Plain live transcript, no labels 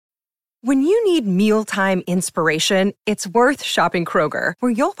When you need mealtime inspiration, it's worth shopping Kroger,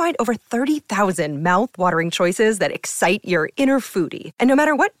 where you'll find over 30,000 mouth-watering choices that excite your inner foodie. And no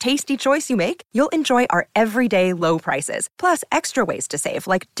matter what tasty choice you make, you'll enjoy our everyday low prices, plus extra ways to save,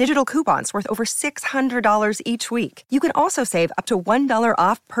 like digital coupons worth over $600 each week. You can also save up to $1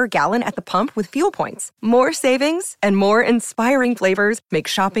 off per gallon at the pump with fuel points. More savings and more inspiring flavors make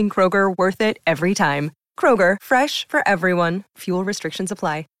shopping Kroger worth it every time. Kroger, fresh for everyone. Fuel restrictions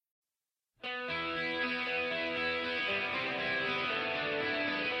apply.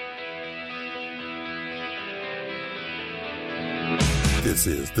 This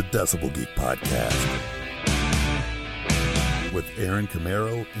is the Decibel Geek Podcast with Aaron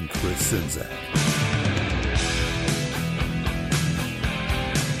Camaro and Chris Czynszak.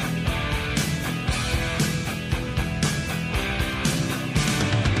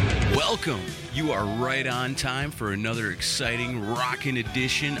 Welcome. You are right on time for another exciting, rockin'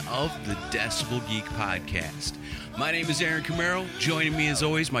 edition of the Decibel Geek Podcast. My name is Aaron Camaro. Joining me, as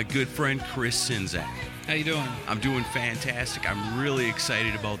always, my good friend Chris Czynszak. How you doing? I'm doing fantastic. I'm really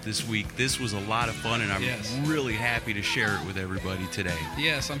excited about this week. This was a lot of fun, and I'm really happy to share it with everybody today.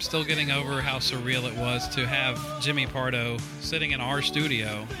 Yes, I'm still getting over how surreal it was to have Jimmy Pardo sitting in our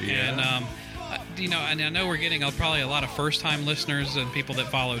studio. Yeah. And, and I know we're getting probably a lot of first-time listeners and people that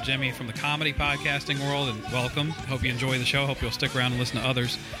follow Jimmy from the comedy podcasting world, and welcome. Hope you enjoy the show. Hope you'll stick around and listen to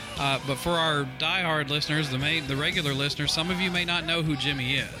others. But for our diehard listeners, the regular listeners, some of you may not know who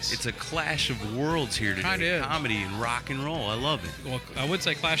Jimmy is. It's a clash of worlds here today. Kind of. Comedy and rock and roll. I love it. Well, I would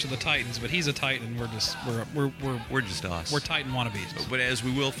say Clash of the Titans, but he's a Titan. We're just us. We're Titan wannabes. But as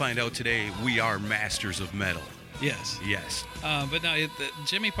we will find out today, we are masters of metal. Yes. But no,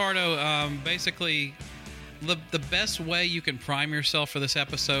 Jimmy Pardo, basically, the best way you can prime yourself for this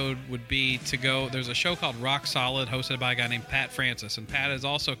episode would be to go. There's a show called Rock Solid, hosted by a guy named Pat Francis, and Pat is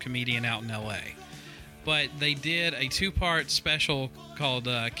also a comedian out in L.A. But they did a 2-part special called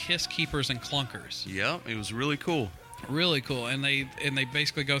Kiss Keepers and Clunkers. Yep, it was really cool. Really cool, and they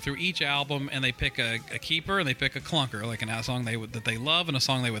basically go through each album and they pick a keeper and they pick a clunker, like a song that they love and a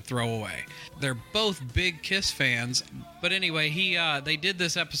song they would throw away. They're both big Kiss fans, but anyway, they did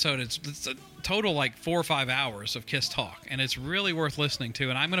this episode. It's a total like 4 or 5 hours of Kiss talk, and it's really worth listening to.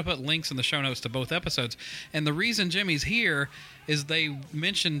 And I'm going to put links in the show notes to both episodes. And the reason Jimmy's here is they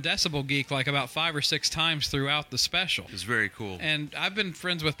mentioned Decibel Geek like about 5 or 6 times throughout the special. It's very cool. And I've been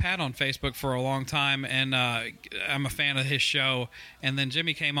friends with Pat on Facebook for a long time, and I'm a fan of his show. And then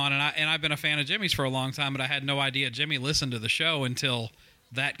Jimmy came on, and I've been a fan of Jimmy's for a long time, but I had no idea Jimmy listened to the show until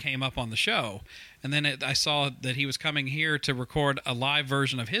that came up on the show. And then I saw that he was coming here to record a live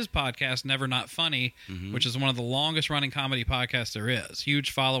version of his podcast, Never Not Funny, which is one of the longest running comedy podcasts there is.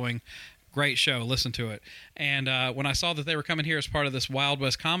 Huge following. Great show. Listen to it. And when I saw that they were coming here as part of this Wild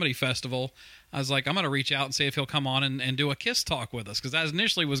West Comedy Festival, I was like, I'm going to reach out and see if he'll come on and do a Kiss talk with us, because that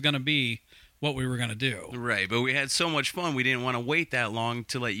initially was going to be what we were going to do. Right, but we had so much fun, we didn't want to wait that long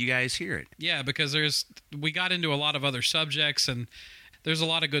to let you guys hear it. Yeah, because we got into a lot of other subjects, and there's a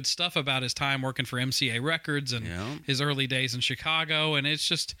lot of good stuff about his time working for MCA Records and his early days in Chicago, and it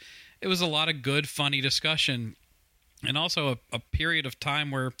was a lot of good, funny discussion, and also a period of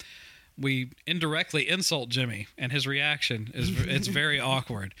time where we indirectly insult Jimmy, and his reaction it's very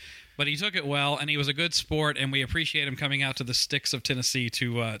awkward. But he took it well, and he was a good sport, and we appreciate him coming out to the sticks of Tennessee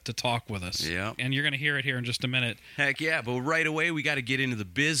to talk with us. Yeah. And you're going to hear it here in just a minute. Heck yeah, but right away we got to get into the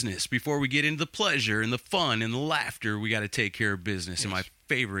business. Before we get into the pleasure and the fun and the laughter, we got to take care of business. Yes. And my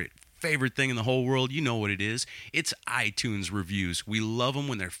favorite thing in the whole world, you know what it is. It's iTunes reviews. We love them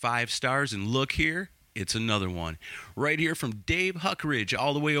when they're 5 stars, and look here, it's another one. Right here from Dave Huckridge,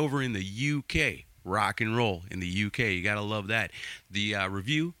 all the way over in the UK. Rock and roll in the UK. You got to love that. The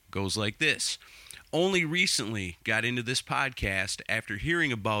review goes like this. Only recently got into this podcast after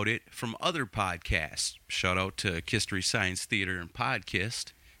hearing about it from other podcasts. Shout out to Kistery Science Theater and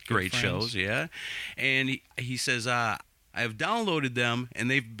Podkist. Great shows, yeah. And he says, I have downloaded them, and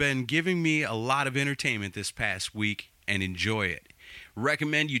they've been giving me a lot of entertainment this past week, and enjoy it.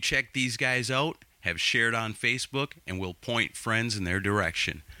 Recommend you check these guys out, have shared on Facebook, and will point friends in their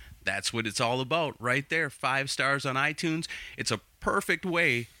direction. That's what it's all about right there. 5 stars on iTunes. It's a perfect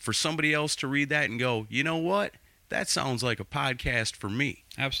way for somebody else to read that and go, you know what? That sounds like a podcast for me.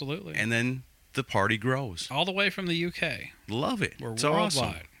 Absolutely. And then the party grows. All the way from the UK. Love it. We're it's worldwide.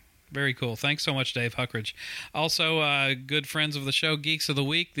 Awesome. Very cool. Thanks so much, Dave Huckridge. Also, good friends of the show, Geeks of the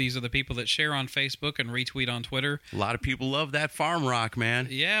Week. These are the people that share on Facebook and retweet on Twitter. A lot of people love that farm rock, man.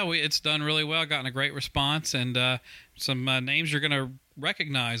 Yeah, it's done really well. Gotten a great response, and some names you're going to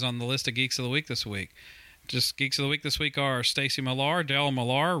recognize on the list of Geeks of the Week this week. Just Geeks of the Week this week are Stacy Millar, Daryl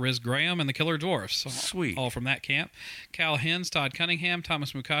Millar, Riz Graham, and the Killer Dwarfs. Sweet. All from that camp. Cal Hens, Todd Cunningham,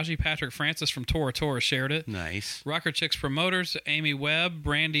 Thomas Mukaji, Patrick Francis from Tora Tora shared it. Nice. Rocker Chicks Promoters, Amy Webb,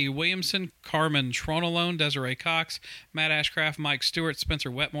 Brandy Williamson, Carmen Tronolone, Desiree Cox, Matt Ashcraft, Mike Stewart,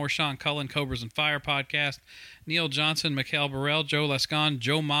 Spencer Wetmore, Sean Cullen, Cobras and Fire Podcast, Neil Johnson, Mikhail Burrell, Joe Lescon,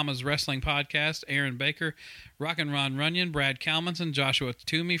 Joe Mama's Wrestling Podcast, Aaron Baker, Rockin' Ron Runyon, Brad Kalmanson, Joshua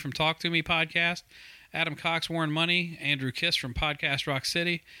Toomey from Talk To Me Podcast, Adam Cox, Warren Money, Andrew Kiss from Podcast Rock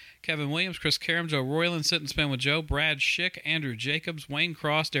City, Kevin Williams, Chris Karam, Joe Royland, Sit and Spin with Joe, Brad Schick, Andrew Jacobs, Wayne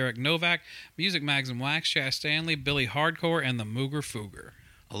Cross, Derek Novak, Music Mags and Wax, Chaz Stanley, Billy Hardcore, and the Mooger Fooger.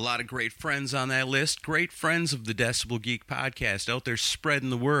 A lot of great friends on that list. Great friends of the Decibel Geek podcast out there spreading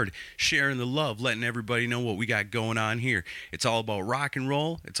the word, sharing the love, letting everybody know what we got going on here. It's all about rock and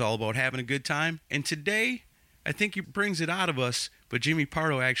roll. It's all about having a good time. And today, I think he brings it out of us, but Jimmy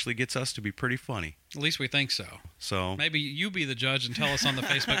Pardo actually gets us to be pretty funny. At least we think so. So Maybe you be the judge and tell us on the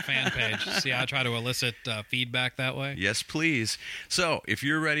Facebook fan page. See, I try to elicit feedback that way. yes, please. So if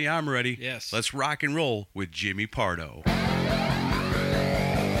you're ready, I'm ready. Yes. Let's rock and roll with Jimmy Pardo.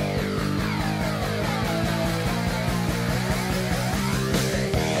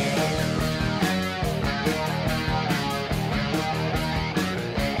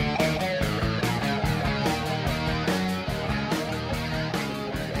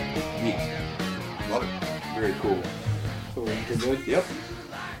 Love it. Very cool. Cool. You're good? Yep.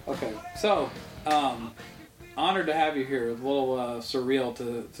 Okay. So, honored to have you here. A little surreal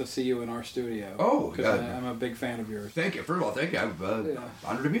to see you in our studio. Oh, because yeah. I'm a big fan of yours. Thank you. First of all, thank you. I'm Yeah.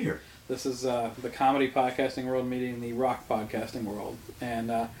 honored to be here. This is the comedy podcasting world meeting the rock podcasting world. And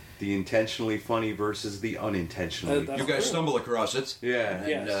The intentionally funny versus the unintentionally. That's You guys true. stumble across it. Yeah. And,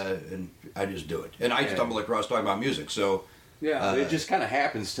 Yes. and I just do it. And I Yeah. stumble across talking about music, so... yeah. It just kind of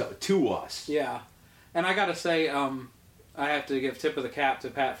happens to us. Yeah. And I got to say, I have to give tip of the cap to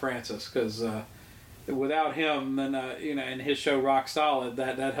Pat Francis because without him, then and his show Rock Solid,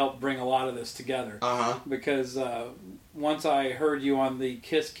 that helped bring a lot of this together. Uh-huh. Because once I heard you on the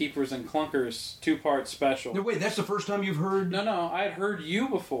Kiss Keepers and Clunkers 2-part special. No, wait, that's the first time you've heard... No, I had heard you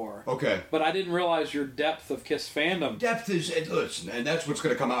before, Okay. but I didn't realize your depth of Kiss fandom. Depth is... Listen, and that's what's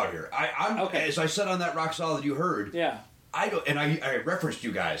going to come out here. I'm Okay. As I said on that Rock Solid you heard... Yeah. I don't, and I referenced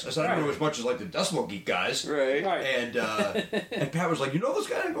you guys. I said I don't know as much as like the Decibel Geek guys, Right. Right. And and Pat was like, you know this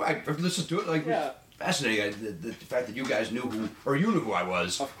guy? I listened to it. Like, Yeah. fascinating. The fact that you guys knew you knew who I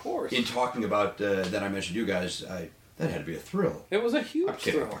was. Of course. In talking about that, I mentioned you guys. That had to be a thrill. It was a huge I'm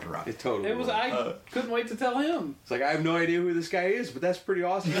kidding. thrill. I'm around. It totally It was. I couldn't wait to tell him. It's like, I have no idea who this guy is, but that's pretty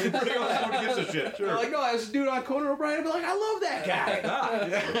awesome. Pretty awesome. Nobody gives a shit. They're like, no, that's a dude on Conan O'Brien. I'd be like, I love that guy.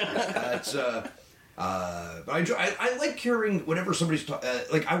 That's but I enjoy. I like hearing whenever somebody's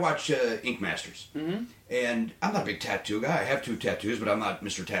like I watch Ink Masters, and I'm not a big tattoo guy. I have 2 tattoos, but I'm not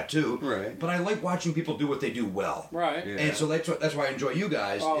Mr. Tattoo. Right. But I like watching people do what they do well. Right. Yeah. And so that's why I enjoy you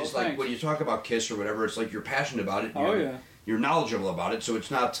guys. Oh, is like thanks. when you talk about Kiss or whatever, it's like you're passionate about it. Oh, you're, yeah. You're knowledgeable about it, so it's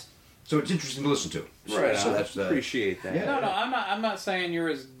not. So it's interesting to listen to. Right. So I that's appreciate that. yeah. No, I'm not saying you're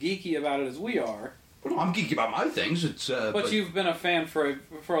as geeky about it as we are. Well, I'm geeky about my things. It's But you've been a fan for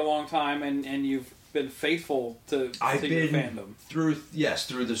a long time, and you've been faithful to I've your been fandom.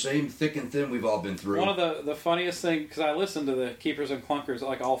 through the same thick and thin we've all been through. One of the funniest things, because I listened to the Keepers and Clunkers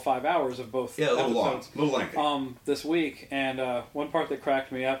like all 5 hours of both yeah, a little long, episodes a little lengthy. this week, and one part that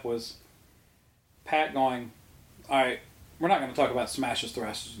cracked me up was Pat going, "All right, we're not going to talk about smashes,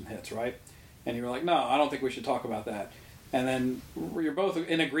 thrashes, and hits, right?" And you were like, "No, I don't think we should talk about that." And then you're both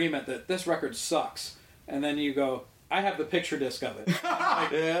in agreement that this record sucks. And then you go, "I have the picture disc of it."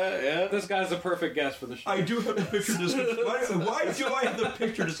 Like, Yeah. this guy's a perfect guest for the show. I do have the picture disc. Why do I have the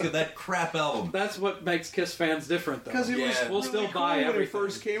picture disc of that crap album? That's what makes Kiss fans different, though. Because it was we'll really still cool buy when everything. it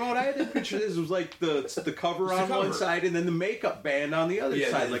first came out. I had the picture. This was like the cover It's on the one cover. side, and then the makeup band on the other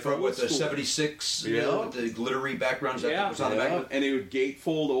Yeah, side, like from old with the school. 76, Yeah. with the glittery backgrounds that Yeah. was on the back Yeah, of it. and it would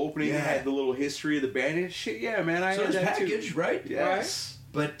gatefold opening. Yeah. It had the little history of the band. And shit, yeah, man, I So had it's that packaged, too. right? Yes.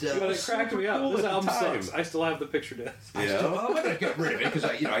 But But it cracked me up. cool This at the album time. sucks. I still have the picture disc. I'm not gonna get rid of it because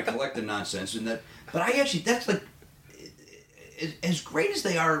I collect the nonsense and that. But I actually that's like as great as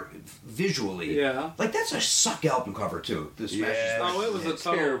they are visually. Yeah. Like that's a suck album cover too. The Smash Yeah. is Oh, it was a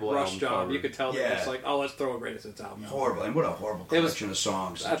total terrible rush album job. cover. You could tell that Yeah. it's like, oh, let's throw a greatest hits album. horrible, and what a horrible It was- collection of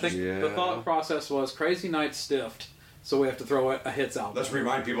songs. I think Yeah. the thought process was Crazy Night stiffed, so we have to throw a hits album. Let's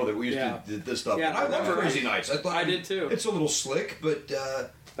remind people that we used Yeah. to do this stuff. Yeah, And I love remember, Crazy Nights. I thought I did too. It's a little slick, but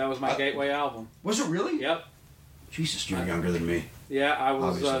That was my gateway album. was it really? Yep. Jesus, you're younger than me. Yeah, I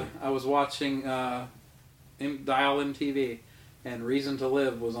was Obviously. I was watching Dial MTV, and Reason to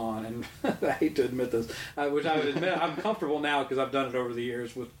Live was on, and I hate to admit this, which I would admit I'm comfortable now because I've done it over the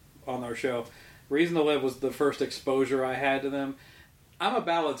years on our show. Reason to Live was the first exposure I had to them. I'm a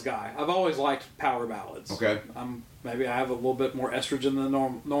ballads guy. I've always liked power ballads. Okay. Maybe I have a little bit more estrogen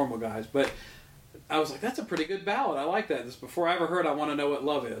than normal guys, but I was like, that's a pretty good ballad. I like that. This before I ever heard I Want to Know What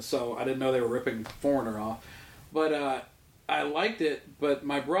Love Is, so I didn't know they were ripping Foreigner off. But I liked it, but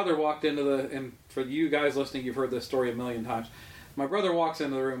my brother walked into and for you guys listening, you've heard this story a million times. My brother walks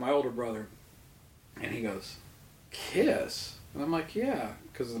into the room, my older brother, and he goes, Kiss? And I'm like, yeah,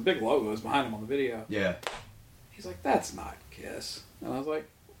 because the big logo is behind him on the video. Yeah. He's like, that's not Kiss. And I was like,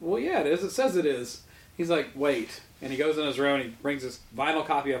 well, yeah, it is. It says it is. He's like, wait. And he goes in his room and he brings this vinyl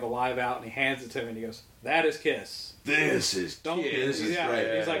copy of Alive out and he hands it to him and he goes, that is Kiss. This is Don't, Kiss. Yeah,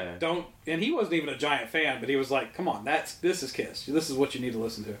 Right. he's like, don't. And he wasn't even a giant fan, but he was like, come on, this is Kiss. This is what you need to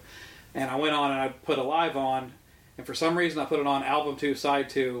listen to. And I went on and I put Alive on, and for some reason I put it on album 2, side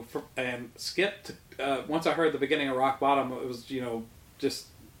 2, and skipped. Once I heard the beginning of Rock Bottom, it was, just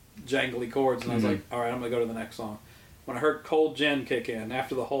jangly chords, and I was like, all right, I'm going to go to the next song. When I heard Cold Gin kick in,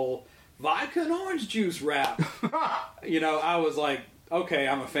 after the whole vodka and orange juice rap, I was like, okay,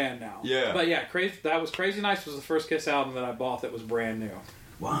 I'm a fan now. Yeah. But yeah, that was Crazy Nice was the first Kiss album that I bought that was brand new.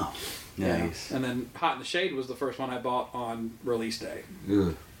 Wow. Nice. Yeah. And then Hot in the Shade was the first one I bought on release day.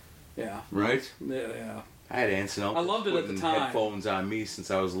 Ugh. Yeah. Right? Yeah. I had aunts and uncles I loved it at the putting time. headphones on me since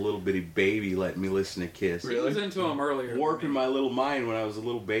I was a little bitty baby, letting me listen to Kiss. He was into them earlier. Warping my little mind when I was a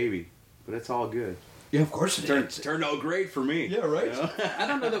little baby. But it's all good. Yeah, of course it is. Turned out great for me. Yeah, right? You know? I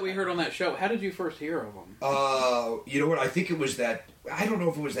don't know that we heard on that show. How did you first hear of them? You know what? I think it was that. I don't know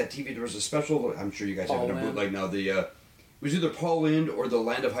if it was that TV. There was a special. I'm sure you guys have it on Paul bootleg now. It was either Paul Lynde or The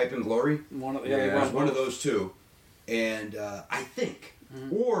Land of Hype and Glory. They It were was one of those two, and I think,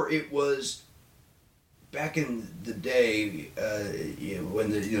 or it was back in the day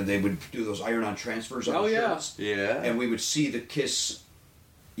when they would do those iron-on transfers on the shirts. Yeah. And we would see the Kiss.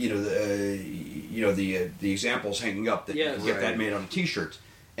 The examples hanging up that you can get that made on a T-shirt,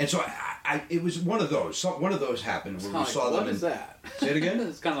 and so it was one of those. One of those happened where we saw them. What is that? Say it again.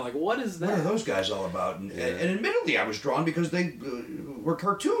 It's kind of like, what is that? What are those guys all about? And admittedly, I was drawn because they were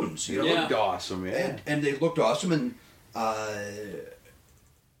cartoons. They looked awesome, yeah. And they looked awesome. And I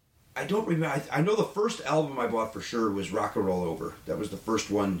don't remember. I know the first album I bought for sure was Rock and Roll Over. That was the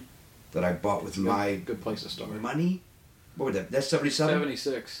first one that I bought with my good place to start. money. What was that? That's 77?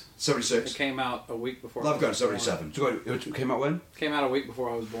 76. 76. It came out a week before. Love I Gun was born. 77. So it came out when? Came out a week before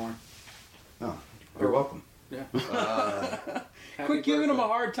I was born. Oh, you're welcome. Yeah. Quit giving him a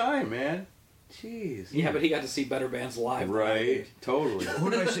hard time, man. Jeez. Yeah, but he got to see better bands live. Right. Totally. Who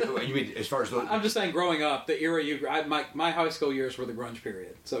did I say? You mean as far as the... I'm just saying, growing up, the era my high school years were the grunge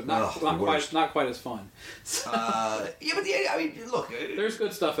period, so not quite as fun. yeah, but I mean, look. There's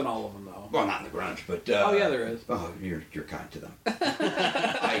good stuff in all of them, though. Well, not in the grunge, but... oh, yeah, there is. Oh, you're kind to them.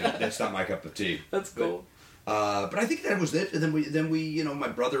 That's not my cup of tea. That's cool. But I think that was it. And then we my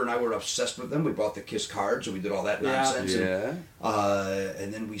brother and I were obsessed with them. We bought the Kiss cards and we did all that nonsense. Yeah.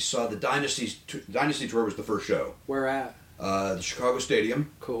 And then we saw the Dynasty tour was the first show. Where at? The Chicago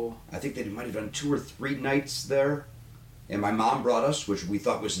Stadium. Cool. I think they might have done 2 or 3 nights there. And my mom brought us, which we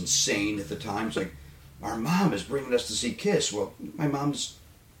thought was insane at the time. It's like, our mom is bringing us to see Kiss. Well, my mom's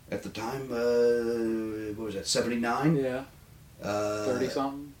at the time, what was that, 79? Yeah.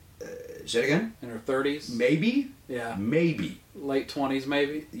 30-something? Say it again? In her 30s? Maybe? Yeah. Maybe. Late 20s,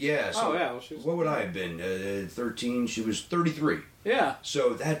 maybe? Yeah. So yeah. Well, she was... What would I have been? 13. She was 33. Yeah.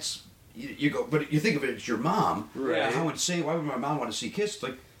 So that's... You go... But you think of it as your mom. Right. How insane. Why would my mom want to see Kiss? It's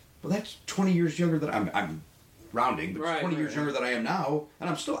like, well, that's 20 years younger than... I'm rounding, but it's 20 years younger than I am now, and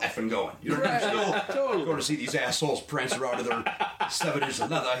I'm still effing going. You know, I'm still going to see these assholes prance around in their 7-inch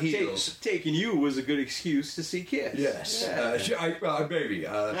leather heels. Taking you was a good excuse to see Kiss. Yes. Baby.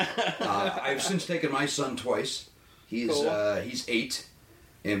 I've since taken my son twice. He's 8.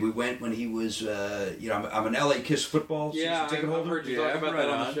 And we went when he was, I'm an LA Kiss football season ticket holder. I've heard you talk about that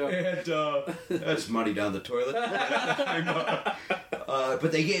on the show. And that's money down the toilet.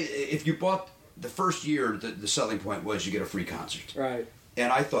 But they gave, if you bought the first year, the selling point was you get a free concert. Right.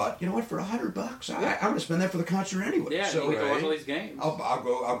 And I thought, you know what, for $100, I'm going to spend that for the concert anyway. Yeah, so you can watch all these games.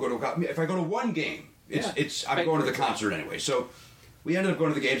 I'll go to, if I go to one game, I'm going to the concert anyway. So we ended up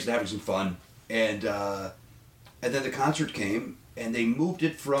going to the games and having some fun. And then the concert came, and they moved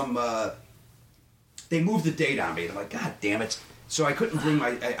it from, they moved the date on me. I'm like, God damn it. So I couldn't bring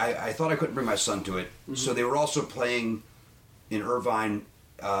I thought I couldn't bring my son to it. Mm-hmm. So they were also playing in Irvine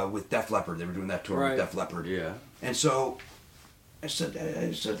with Def Leppard. They were doing that tour with Def Leppard. Yeah. And so I said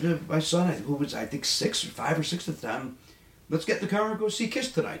to my son, who was, I think, 5 or 6 at the time, let's get in the car and go see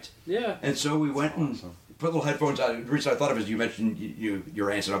Kiss tonight. Yeah. And so we went and put little headphones on. The reason I thought of it is you mentioned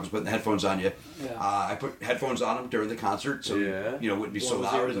your aunt and uncles putting the headphones on you. Yeah. I put headphones on them during the concert, so it wouldn't be so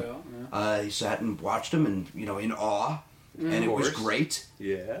Blow his loud. ears And, out, he sat and watched them, and in awe, and it was great.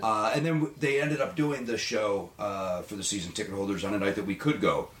 Yeah. And then they ended up doing the show for the season ticket holders on a night that we could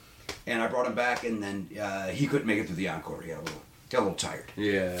go, and I brought him back, and then he couldn't make it through the encore. He got a little tired.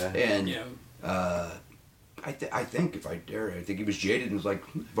 Yeah. And I think if I dare, I think he was jaded and was like,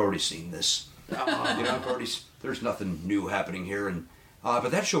 I've already seen this. There's nothing new happening here. And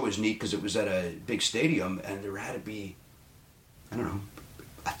but that show was neat because it was at a big stadium, and there had to be, I don't know,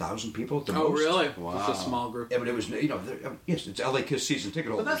 1,000 people at the most. Oh, really? Wow. It's a small group. Yeah, but it was, yes, it's LA Kiss season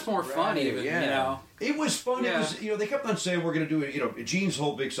ticket holders. But that's more fun, even, It was fun. Yeah. It was, they kept on saying we're going to do it. Gene's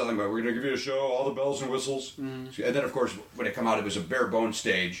whole big selling point, we're going to give you a show, all the bells and whistles. And then, of course, when it came out, it was a bare bone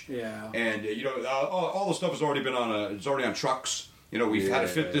stage. Yeah. And all the stuff has already been on. It's already on trucks. We've had to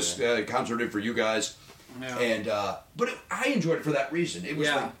fit this concert in for you guys. Yeah. And but I enjoyed it for that reason. It was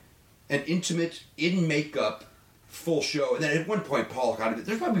like an intimate, in makeup, full show. And then at one point, Paul kind of,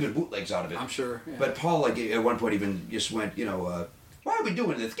 there's probably good bootlegs out of it. I'm sure. Yeah. But Paul, at one point, even just went, why are we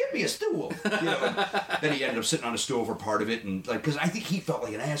doing this? Give me a stool. Then he ended up sitting on a stool for part of it, and because I think he felt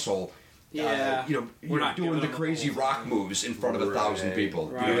like an asshole. Yeah. We're not doing the crazy rock moves in front of 1,000 people.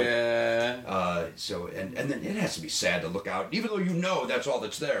 Right. So and then it has to be sad to look out, even though that's all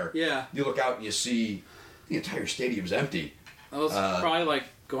that's there. Yeah. You look out and you see the entire stadium's empty. Well, it's probably like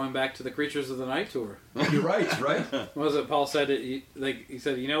going back to the Creatures of the Night tour. You're right. What was it? Paul said it. He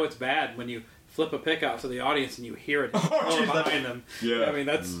said, it's bad when you flip a pick out to the audience and you hear it behind them. Yeah. I mean,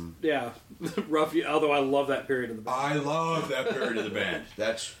 that's rough. Although I love that period of the band. I love that period of the band.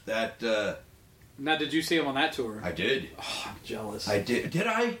 Now, did you see him on that tour? I did. Oh, I'm jealous. I did. Did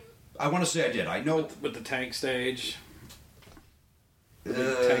I? I want to say I did. I know with the Tank stage.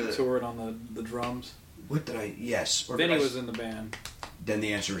 The Tank toured on the drums. What did I? Yes. Vinny was in the band. Then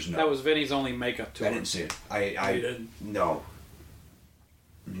the answer is no. That was Vinny's only makeup tour. I didn't see it. I didn't? No.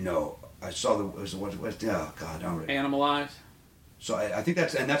 I saw oh God, I'm ready. Animalized. So I think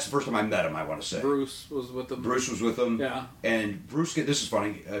that's the first time I met him. I want to say Bruce was with them. Bruce was with them. Yeah. And Bruce, this is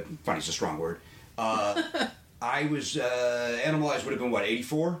funny. Funny's a strong word. I was Animalized would have been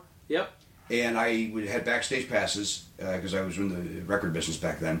 84. Yep. And I had backstage passes because I was in the record business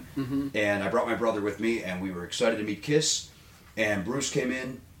back then. Mm-hmm. And I brought my brother with me, and we were excited to meet Kiss. And Bruce came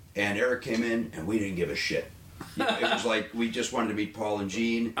in, and Eric came in, and we didn't give a shit. It was like we just wanted to meet Paul and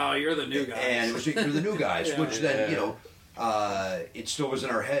Gene. Oh, you're the new guys. And it was you're the new guys, which then, it still was in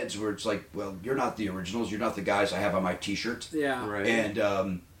our heads where it's like, well, you're not the originals. You're not the guys I have on my T-shirt. Yeah. Right.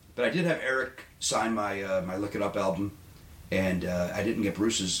 And but I did have Eric sign my my Lick It Up album. And I didn't get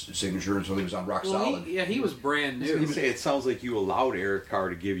Bruce's signature until he was on Rock Solid. He was brand new. It sounds like you allowed Eric Carr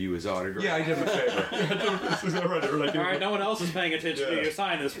to give you his autograph. Yeah, I did him a favor. All right, no one else is paying attention to you.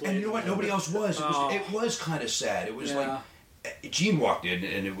 Sign this, please. And you know what? Nobody else was. It was kind of sad. It was like Gene walked in,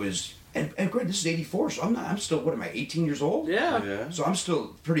 and it was. And great, this is '84, so I'm still, what am I, 18 years old? Yeah. So I'm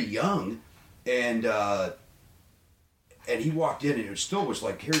still pretty young, and he walked in, and it still was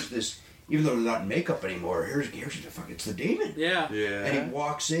like, here's this. Even though they're not in makeup anymore, here's the fuck, it's the Demon. Yeah. Yeah. And he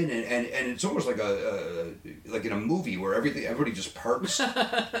walks in, and it's almost like like in a movie where everybody just parks,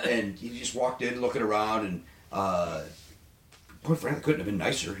 and he just walked in, looking around, and quite frankly, couldn't have been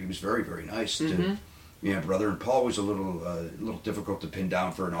nicer. He was very, very nice. Mm-hmm. Brother, and Paul was a little difficult to pin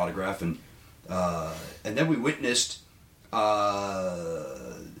down for an autograph, and then we witnessed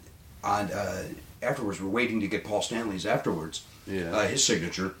afterwards. We're waiting to get Paul Stanley's afterwards, his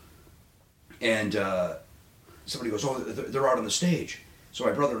signature. And somebody goes, oh, they're out on the stage. So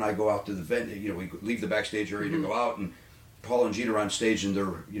my brother and I go out to the venue. We leave the backstage area to go out, and Paul and Gene are on stage in their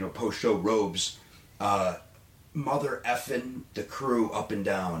post-show robes, mother effing the crew up and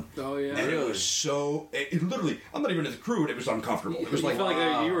down. Oh yeah. And it was so. It literally, I'm not even in the crew, and it was uncomfortable. It was you like, felt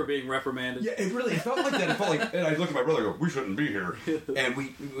like you were being reprimanded. yeah, it felt like that. It felt like, and I looked at my brother and go, we shouldn't be here. And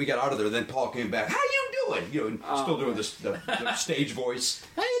we got out of there. Then Paul came back. How you doing? And still doing the stage voice.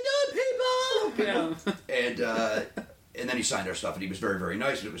 How you doing, people? Yeah. And then he signed our stuff, and he was very, very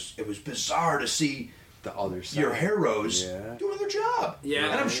nice. And it was bizarre to see the other side. your heroes Yeah. doing their job. Yeah.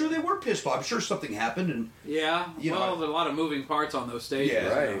 And I'm sure they were pissed off. I'm sure something happened, and Yeah. You know, there's a lot of moving parts on those stages. Yeah.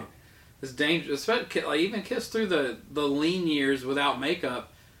 Right. It's dangerous. Like even Kiss through the lean years without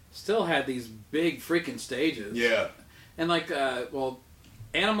makeup still had these big freaking stages. yeah. And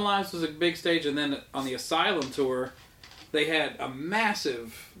Animalized was a big stage, and then on the Asylum tour, they had a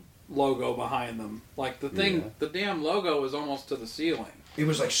massive logo behind them. Like the thing, Yeah. the damn logo was almost to the ceiling. It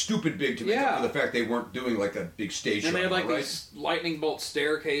was like stupid big to make Yeah. up for the fact they weren't doing like a big stage show. And they had like right? these lightning bolt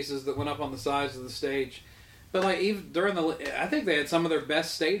staircases that went up on the sides of the stage. But like even during I think they had some of their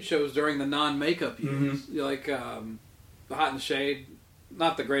best stage shows during the non-makeup years. Like the Hot in the Shade,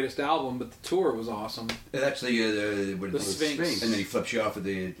 not the greatest album, but the tour was awesome. That's the Sphinx. and then he flips you off at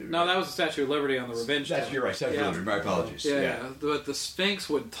the. No, that was the Statue of Liberty on the Revenge tour. You're right. Statue of Liberty. My apologies. Yeah, but the Sphinx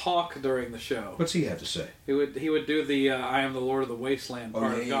would talk during the show. What's he have to say? He would do the "I am the Lord of the Wasteland"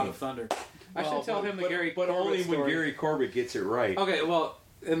 part of God of Thunder. I should tell him the Gary But Corbett only when story. Gary Corbett gets it right. Okay, well,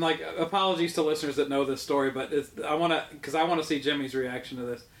 and like apologies to listeners that know this story, but I want to see Jimmy's reaction to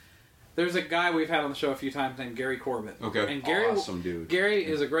this. There's a guy we've had on the show a few times named Gary Corbett. Okay. And Gary, Awesome dude. Gary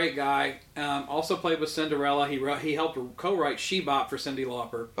is a great guy. Also played with Cinderella. He helped co-write She Bop for Cyndi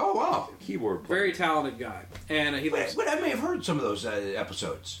Lauper. Oh wow! Keyboard player. Very talented guy. And he lives. But I may have heard some of those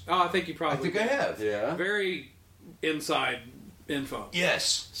episodes. Oh, I think you probably. I think I have. Yeah. Very inside info.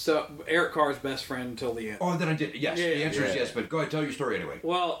 Yes. So Eric Carr's best friend until the end. Oh, then I did. Yes. Yeah, The answer is yeah. yes. But go ahead, tell your story anyway.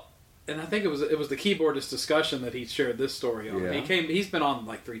 Well, and I think it was the keyboardist discussion that he shared this story on. Yeah. He's been on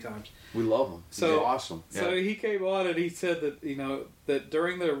like 3 times. We love him. So- He's awesome. So he came on and he said that that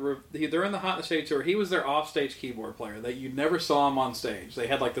during the Hot in the Shade tour, he was their offstage keyboard player. That you never saw him on stage. They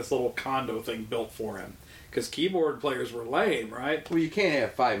had like this little condo thing built for him because keyboard players were lame, right? Well, you can't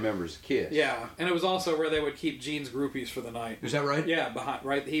have 5 members of Kiss. Yeah, and it was also where they would keep Gene's groupies for the night. Is that right? Yeah, behind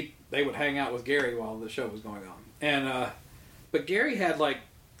right. They would hang out with Gary while the show was going on, and but Gary had like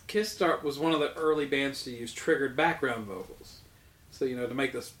Kiss was one of the early bands to use triggered background vocals, so to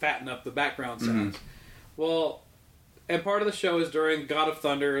make this fatten up the background sounds. Well, and part of the show is during God of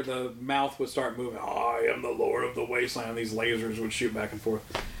Thunder, the mouth would start moving. I am the Lord of the Wasteland. These lasers would shoot back and forth.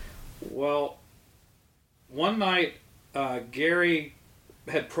 Well, one night Gary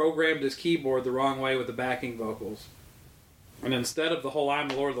had programmed his keyboard the wrong way with the backing vocals. And instead of the whole I'm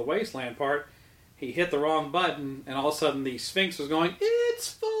the Lord of the Wasteland part, he hit the wrong button, and all of a sudden the Sphinx was going,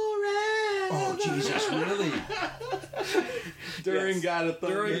 It's forever! Oh, Jesus, really? During God of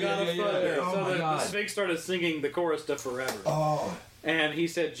Thunder. During God of Thunder. Oh, So my the God. Sphinx started singing the chorus to Forever. Oh, And he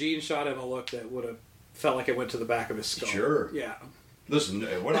said Gene shot him a look that would have felt like it went to the back of his skull. Sure. Yeah. listen,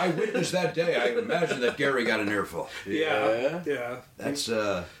 when I witnessed that day, I imagine that Gary got an earful. Yeah. Yeah. That's,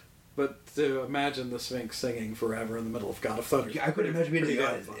 But to imagine the Sphinx singing Forever in the middle of God of Thunder. I couldn't imagine being Pretty the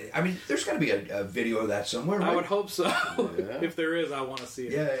damn funny. I mean, there's got to be a video of that somewhere, right? I would hope so. If there is, I want to see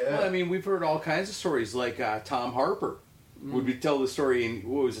it. Yeah, yeah. Well, I mean, we've heard all kinds of stories. Like Tom Harper would be tell the story. And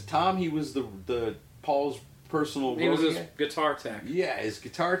what was it? Tom? He was the Paul's personal. He was roadie his guy? guitar tech Yeah, his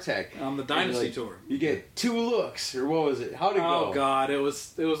guitar tech on the And, Dynasty like, tour. You get 2 looks, or what was it? How'd it go? Oh God, it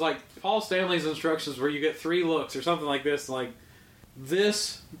was like Paul Stanley's instructions where you get 3 looks or something like this. Like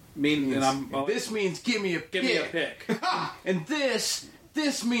this means, and I'm This means give me a give me a pick. and this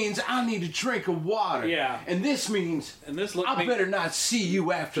means I need a drink of water. Yeah. And this means And this look. I better not see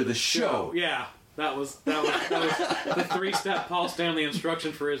you after the show. Yeah, that was the 3-step Paul Stanley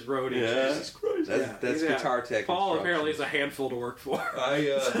instruction for his roadie. Jesus Christ. That's Yeah. guitar tech. Paul instruction. apparently is a handful to work for.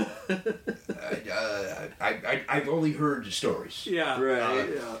 I've only heard stories. Yeah, Right.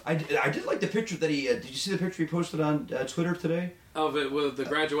 yeah. I did like the picture that he. Did you see the picture he posted on Twitter today? Of it with the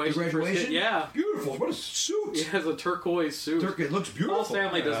graduation. The graduation? Yeah. Beautiful. What a suit. He has a turquoise suit. It looks beautiful. Paul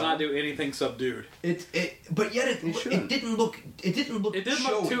Stanley does not do anything subdued. But yet it didn't look. It didn't look. It didn't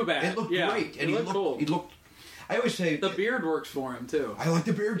showy. look too bad. It looked Yeah, great, it and he looked looked. cool. He looked. I always say The beard works for him too. I like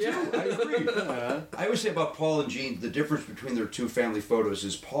the beard too. Yeah. I agree. I always say about Paul and Gene, the difference between their 2 family photos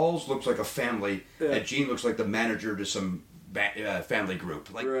is Paul's looks like a family, Yeah. and Gene looks like the manager to some family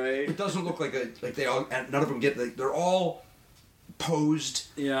group. Like Right. it doesn't look like they all. And none of them get. They're all posed.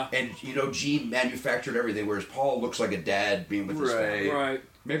 Yeah. And Gene manufactured everything, whereas Paul looks like a dad being with his family. Right.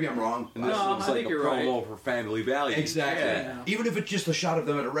 Maybe I'm wrong. And this No, looks I like think a you're right. promo for Family Value. Exactly. Yeah. Even if it's just a shot of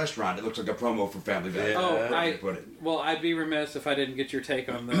them at a restaurant, it looks like a promo for Family Value. Oh, I'd be remiss if I didn't get your take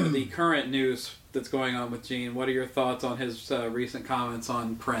on the current news that's going on with Gene. What are your thoughts on his recent comments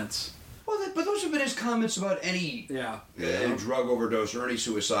on Prince? Well, but those have been his comments about any drug overdose or any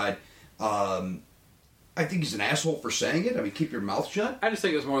suicide. I think he's an asshole for saying it. I mean, keep your mouth shut. I just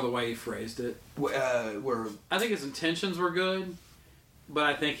think it was more the way he phrased it. Where I think his intentions were good, but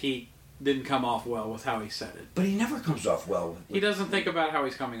I think he didn't come off well with how he said it. But he never comes off well. He doesn't think about how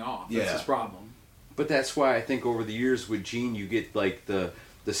he's coming off. That's Yeah. his problem. But that's why I think over the years with Gene, you get like the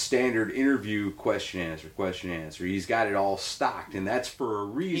standard interview question answer. He's got it all stocked, and that's for a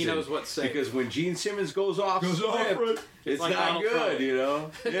reason. He knows what's safe. Because when Gene Simmons goes off script, it's like not Donald good, Trump. you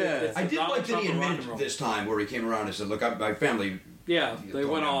know? Yeah. I did Donald like that he Trump and rock admitted and roll. this time where he came around and said, "Look, my family Yeah, they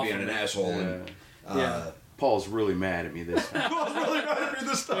went off being an asshole. And, yeah. Paul's really mad at me this time. Paul's really mad at me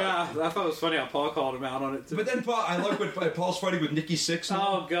this time. Yeah, I thought it was funny how Paul called him out on it too. But then I like when Paul's fighting with Nikki Sixx.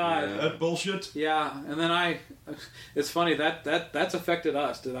 Oh God, that bullshit. Yeah, and then it's funny that's affected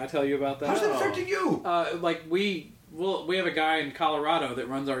us. Did I tell you about that? How's that affecting you? Like we have a guy in Colorado that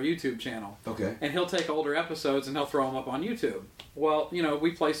runs our YouTube channel. Okay. And he'll take older episodes and he'll throw them up on YouTube. Well,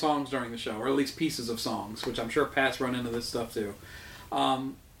 we play songs during the show, or at least pieces of songs, which I'm sure Pat's run into this stuff too.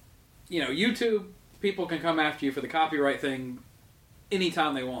 YouTube, people can come after you for the copyright thing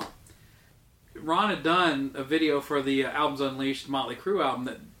anytime they want. Ron had done a video for the Albums Unleashed Motley Crue album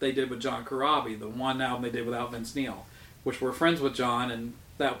that they did with John Corabi, the one album they did without Vince Neil, which we're friends with John, and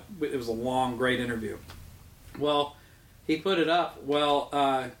it was a long, great interview. Well, he put it up. Well,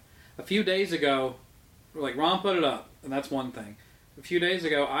 a few days ago, Ron put it up, and that's one thing. A few days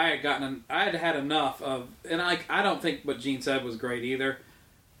ago, I had had enough of, and I don't think what Gene said was great either,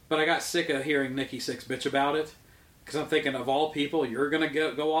 but I got sick of hearing Nikki Sixx bitch about it, because I'm thinking, of all people, you're going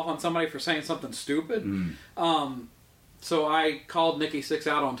to go off on somebody for saying something stupid? So I called Nikki Sixx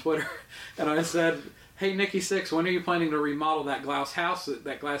out on Twitter, and I said, hey, Nikki Sixx, when are you planning to remodel that glass house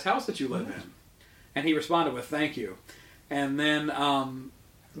that you live in? And he responded with, thank you. And then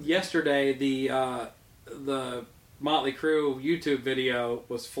yesterday, the Motley Crue YouTube video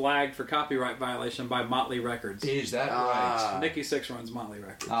was flagged for copyright violation by Motley Records. Is that right? Nikki Sixx runs Motley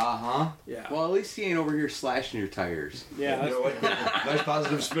Records. Uh-huh. Yeah. Well, at least he ain't over here slashing your tires. Yeah. You know what? Nice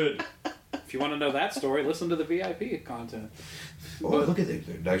positive spin. If you want to know that story, listen to the VIP content. Oh, look at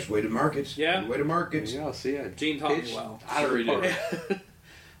that. Nice way to market. Yeah. Good way to market. Yeah, I'll see it. Gene taught me well. I already did.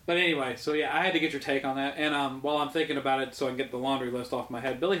 But anyway, so yeah, I had to get your take on that. And while I'm thinking about it so I can get the laundry list off my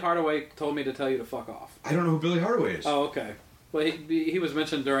head, Billy Hardaway told me to tell you to fuck off. I don't know who Billy Hardaway is. Oh, okay. Well, he was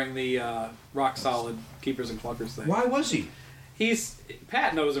mentioned during the Rock Solid Keepers and Clunkers thing. Why was he?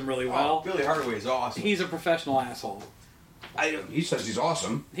 Pat knows him really well. Billy Hardaway is awesome. He's a professional asshole. He says he's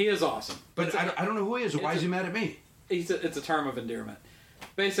awesome. He is awesome. But I don't know who he is, or why is he mad at me? It's a term of endearment.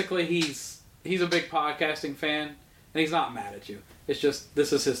 Basically, he's a big podcasting fan, and he's not mad at you. It's just,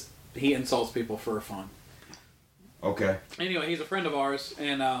 this is he insults people for fun. Okay. Anyway, he's a friend of ours,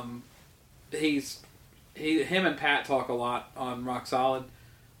 and him and Pat talk a lot on Rock Solid.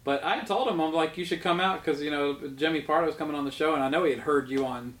 But I told him, I'm like, you should come out, because, Jimmy Pardo's coming on the show, and I know he had heard you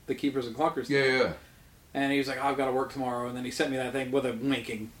on the Keepers and Clunkers thing. Yeah. And he was like, I've got to work tomorrow, and then he sent me that thing with a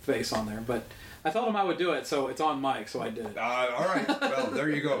winking face on there. But I told him I would do it, so it's on mic, so I did. All right. Well, there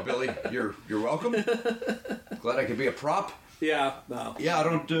you go, Billy. You're welcome. Glad I could be a prop. Yeah, no. Yeah, I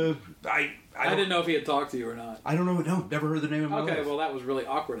don't. I didn't know if he had talked to you or not. I don't know. No, never heard the name of my life. Okay, well, that was really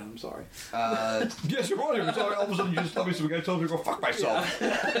awkward, and I'm sorry. Yes, you're right. All of a sudden, you just tell me some guy told me to go fuck myself.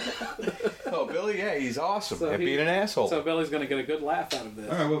 Yeah. Oh, Billy, yeah, he's awesome. So At being an asshole. So Billy's going to get a good laugh out of this.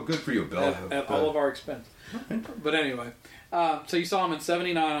 All right, well, good for you, Bill. At all of our expense. But anyway, so you saw him in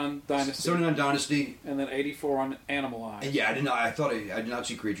 79 on Dynasty. 79 Dynasty. And then 84 on Animal Eyes. And yeah, I did not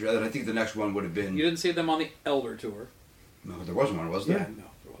see Creature. And I think the next one would have been... You didn't see them on the Elder Tour. No, there wasn't one, was there? Yeah, no,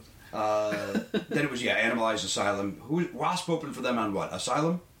 there wasn't. Then it was, Animal Eyes, Asylum. Wasp opened for them on what?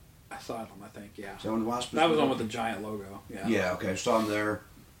 Asylum? Asylum, I think, yeah. Is that when Wasp That was on with the giant logo, yeah. Yeah, okay, I saw him there.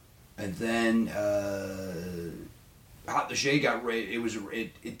 And then Hot the Shade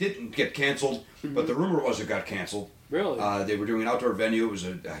it didn't get canceled, but the rumor was it got canceled. Really? They were doing an outdoor venue. It was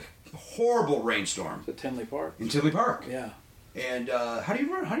a horrible rainstorm. At Tinley Park. In Tinley Park. Yeah. And how do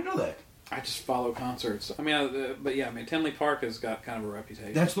you know that? I just follow concerts. I mean, Tinley Park has got kind of a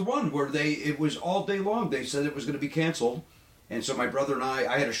reputation. That's the one where it was all day long. They said it was going to be canceled. And so my brother and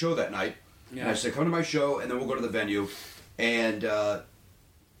I had a show that night. Yeah. And I said, come to my show, and then we'll go to the venue. And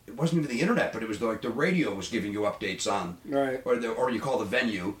it wasn't even the internet, but it was like the radio was giving you updates on. Right. Or you call the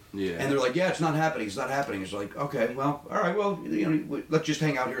venue. Yeah. And they're like, yeah, it's not happening. It's not happening. It's like, okay, well, all right, well, let's just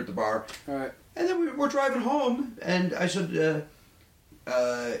hang out here at the bar. All right. And then we're driving home, and I said,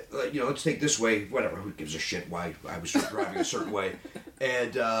 let's take this way. Whatever. Who gives a shit why I was driving a certain way?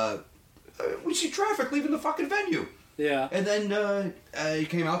 And we see traffic leaving the fucking venue. Yeah. And then it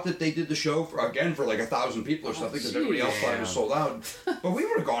came out that they did the show for like 1,000 people or something because everybody else thought it was sold out. But we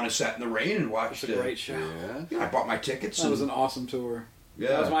would have gone and sat in the rain and watched. It's a great show. Yeah, I bought my tickets. That was an awesome tour. Yeah.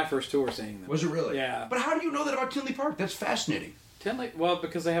 That was my first tour seeing them. Was it really? Yeah. But how do you know that about Tinley Park? That's fascinating. Well,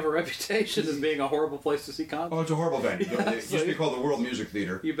 because they have a reputation as being a horrible place to see concerts. Oh, it's a horrible venue. It used to be called the World Music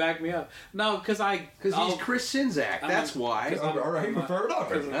Theater. You back me up. No, because he's Chris Sinzak. That's why. All right, fair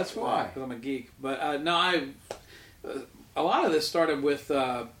enough. That's why. Because I'm a geek. But a lot of this started with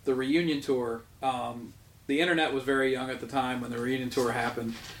the reunion tour. The internet was very young at the time when the reunion tour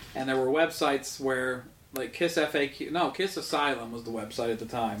happened, and there were websites where like Kiss FAQ. No, Kiss Asylum was the website at the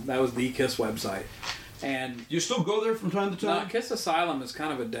time. That was the Kiss website. And You still go there from time to time? no, Kiss Asylum is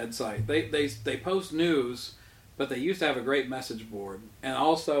kind of a dead site. They post news, but they used to have a great message board. And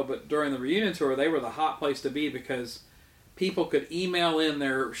also, but during the reunion tour, they were the hot place to be because people could email in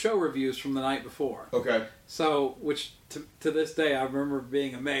their show reviews from the night before. Okay. So, which to this day, I remember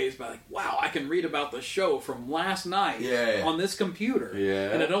being amazed by, like, wow, I can read about the show from last night Yeah. on this computer. Yeah.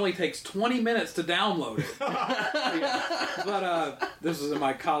 And it only takes 20 minutes to download it. Yeah. But this was in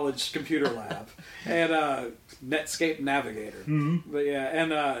my college computer lab. And Netscape Navigator. Mm-hmm. But yeah,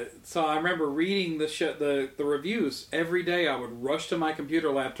 and so I remember reading the reviews. Every day I would rush to my computer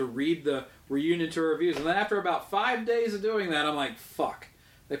lab to read the reunion tour reviews. And then after about 5 days of doing that, I'm like, fuck.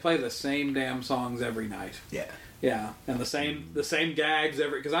 They play the same damn songs every night. Yeah. Yeah, and the same gags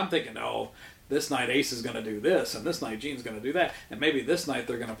every. Because I'm thinking, oh, this night Ace is going to do this, and this night Gene's going to do that, and maybe this night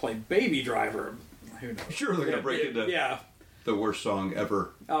they're going to play Baby Driver. Who knows? Sure, they're going to break into the worst song ever.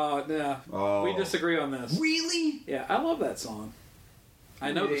 Yeah. Oh. We disagree on this. Really? Yeah, I love that song.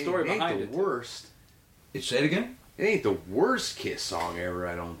 I know the story behind it. It ain't the worst. Say it again? It ain't the worst Kiss song ever,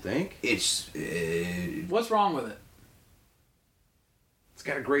 I don't think. It's... What's wrong with it? It's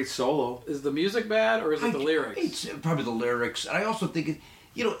got a great solo. Is the music bad, or is it the lyrics? It's probably the lyrics. I also think it...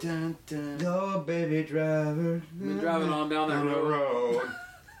 You know... Dun, dun, oh, baby driver... Been driving on down that road.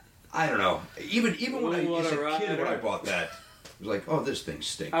 I don't know. Even when I was a kid, when I rider. bought that, it was like, oh, this thing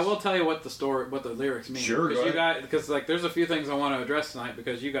stinks. I will tell you what the lyrics mean. Sure, go ahead. Because like, there's a few things I want to address tonight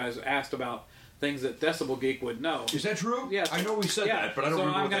because you guys asked about things that Decibel Geek would know. Is that true? Yeah, I know we said that, but I don't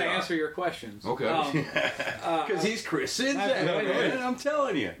remember I'm what going they to are. answer your questions. Okay. Because he's Chris Sinzak, Wait a minute. man, I'm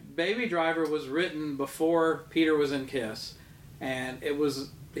telling you. Baby Driver was written before Peter was in Kiss, and he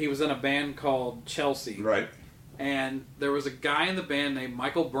was in a band called Chelsea. Right. And there was a guy in the band named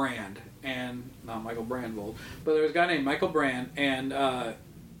Michael Brand, and not Michael Brandvold, but there was a guy named Michael Brand, and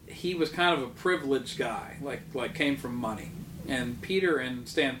he was kind of a privileged guy, like came from money. And Peter and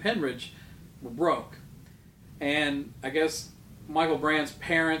Stan Penridge were broke. And I guess Michael Brand's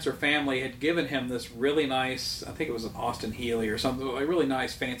parents or family had given him this really nice, I think it was an Austin Healey or something, a really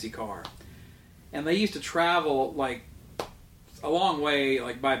nice fancy car. And they used to travel like a long way,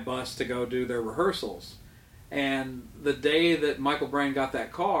 like by bus, to go do their rehearsals. And the day that Michael Brand got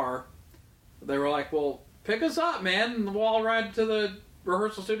that car, they were like, well, pick us up, man, and we'll all ride to the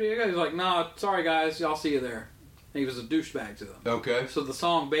rehearsal studio. He's like, nah, sorry guys, I'll see you there. And he was a douchebag to them. Okay. So the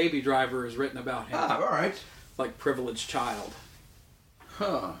song Baby Driver is written about him. All right. Like privileged child.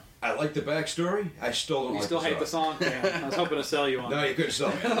 Huh. I like the backstory. I still don't You like still hate the song? Yeah, I was hoping to sell you on No, it. you couldn't sell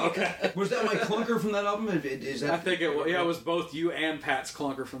me. Okay. Was that my clunker from that album? Is that? I think it was, it was both you and Pat's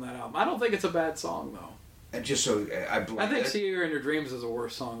clunker from that album. I don't think it's a bad song, though. And just so I I think See You in Your Dreams is a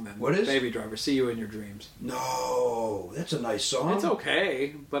worse song than What is? Baby Driver. See You in Your Dreams. No, that's a nice song. It's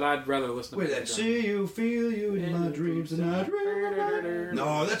okay, but I'd rather listen to Wait, Baby that Driver. see you, feel you in my dreams, and I dream about it.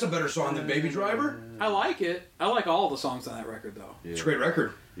 No, that's a better song than Baby Driver. I like it. I like all the songs on that record, though. Yeah. It's a great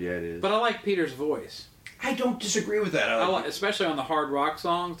record. Yeah, it is. But I like Peter's voice. I don't disagree with that. I like, especially on the hard rock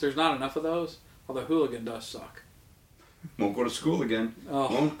songs. There's not enough of those. Although Hooligan does suck. Won't go to school again.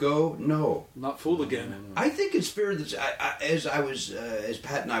 Oh. Won't go. No. Not Fool Again. I think it's fair that as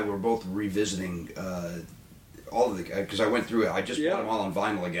Pat and I were both revisiting all of the because I went through it. I just bought them all on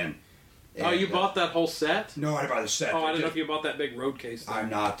vinyl again. Oh, you And, bought that whole set? No, I bought the set. Oh, I didn't know if you bought that big road case. Thing. I'm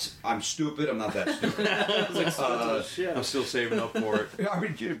not. I'm stupid. I'm not that stupid. Shit. I'm still saving up for it. I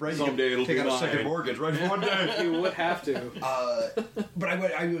mean, right, Someday it'll take be out a mine. second mortgage, right? One day. You would have to. But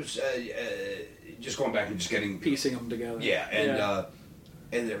I was just going back and just getting Piecing them together. Yeah,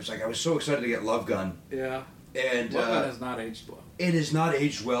 and it was like I was so excited to get Love Gun, Yeah. and Love Gun has not aged well. it has not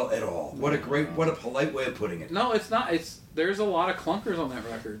aged well at all. What a polite way of putting it. No, it's not. There's a lot of clunkers on that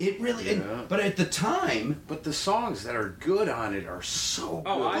record. It really, Yeah. but at the time, But the songs that are good on it are so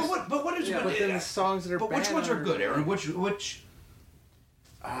Oh, good. but what is? Yeah, But then the songs that are But bad which ones are good, Aaron? Which?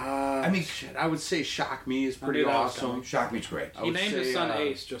 I mean, shit, I would say Shock Me is pretty knew that was awesome. coming. Shock Me's great. I He would named say, his son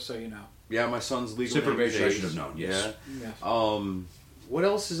Ace, just so you know. Yeah, my son's legal Super name is Bass, I Ace. should have known, yes. Yeah. What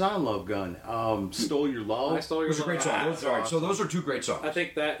else is on Love Gun? Stole Your Love. I Stole It Your was a great Love. song. That's All right, so awesome. those are two great songs. I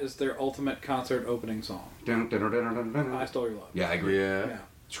think that is their ultimate concert opening song. I Stole Your Love. Yeah, I agree. Yeah. Yeah.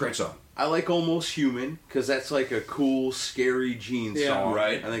 It's a great song. I like Almost Human because that's like a cool, scary Gene Yeah. song.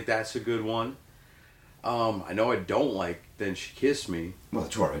 Right. I think that's a good one. I know I don't like Then She Kissed Me. Well,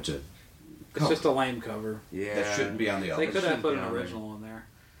 it's all right. It's a It's cover. just a lame cover. Yeah. that shouldn't be on the album. They could have put an be on there. original on there.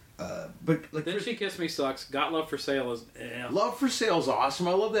 But like, Then She Kissed Me sucks. Got Love for Sale is Love for Sale's awesome.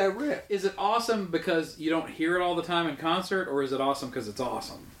 I love that riff. Is it awesome because you don't hear it all the time in concert, or is it awesome because it's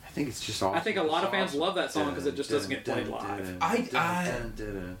awesome? I think it's just awesome. I think a lot of It's fans awesome. love that song because it just doesn't get played live.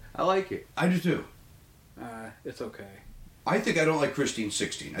 I like it. I do too. It's okay. I think I don't like Christine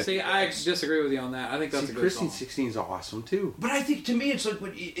 16. See, I disagree with you on that. I think that's a good Christine song. 16 is awesome too. But I think to me it's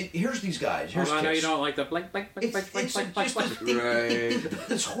like here's these guys. Here's I know you Kiss. don't like the blank. It's just Right.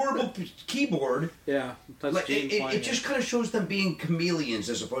 this horrible keyboard. Yeah, that's Like, Gene playing it just kind of shows them being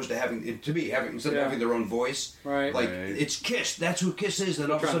chameleons as opposed to having instead of having their own voice. Right. Like Right. it's Kiss. That's who Kiss is. And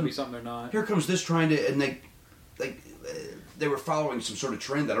all of a trying to sudden, be something they're not. here comes this trying to, and they were following some sort of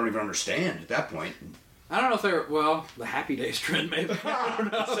trend that I don't even understand at that point. I don't know if they're the Happy Days trend maybe. I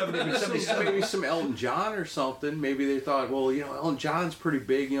don't know. Maybe some Elton John or something. Maybe they thought, well, Elton John's pretty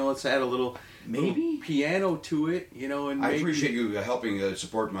big. Let's add a little piano to it. And I maybe, appreciate you helping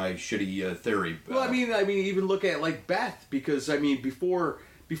support my shitty theory. Well, I mean, even look at like Beth, because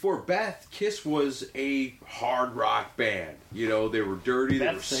before Beth, Kiss was a hard rock band. They were dirty, they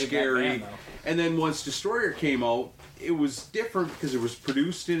Beth were saved that scary, band, though. and then once Destroyer came out, it was different because it was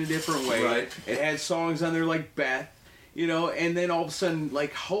produced in a different way. Right. It had songs on there like Beth, and then all of a sudden,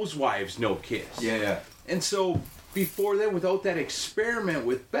 like Housewives know Kiss. Yeah. And so before that, without that experiment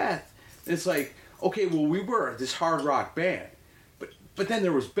with Beth, it's like, okay, well, we were this hard rock band, but then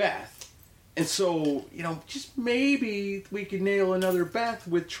there was Beth, and so just maybe we could nail another Beth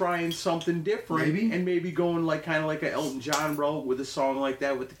with trying something different, Maybe. and maybe going like kind of like a Elton John route with a song like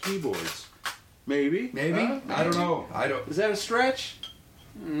that with the keyboards. Maybe. I don't know. I don't. Is that a stretch?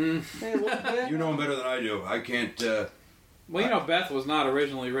 Hey, a little bit. You know him better than I do. I can't. Well, Beth was not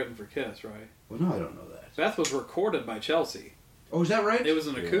originally written for Kiss, right? Well, no, I don't know that. Beth was recorded by Chelsea. Oh, is that right? It was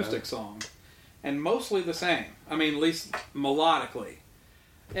an acoustic song, and mostly the same. I mean, at least melodically.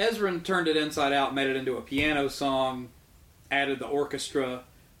 Ezrin turned it inside out, made it into a piano song, added the orchestra,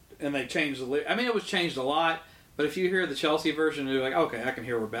 and they changed the lyrics. I mean, it was changed a lot, but if you hear the Chelsea version, you're like, okay, I can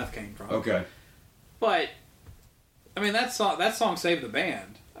hear where Beth came from. Okay. But I mean, that song saved the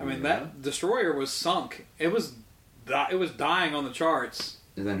band. I mean, that Destroyer was sunk. It was dying on the charts,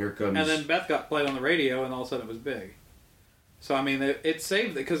 And then here comes. and then Beth got played on the radio, and all of a sudden it was big. So I mean, it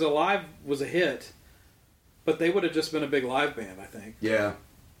saved it because Alive was a hit, but they would have just been a big live band, I think, Yeah.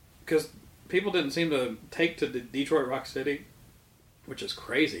 because people didn't seem to take to Detroit Rock City, which is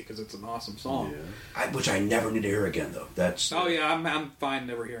crazy because it's an awesome song. Which I never need to hear again, though. That's. Oh yeah, I'm fine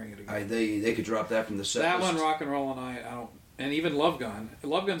never hearing it again. They could drop that from the set. That list. one, Rock and Roll, and I don't. And even Love Gun.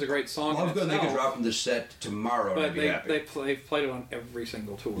 Love Gun's a great song. Love in Gun, they could itself, drop from the set tomorrow, and but I'd be happy. they've played it on every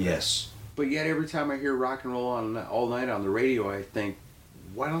single tour. Yes. But yet every time I hear rock and roll on all night on the radio, I think,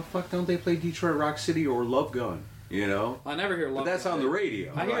 why the fuck don't they play Detroit Rock City or Love Gun? I never hear Love But that's Gun. on the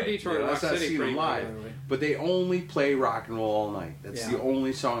radio. I hear right? Detroit Rock that's not City seen pretty them live. regularly. But they only play rock and roll all night. That's Yeah. the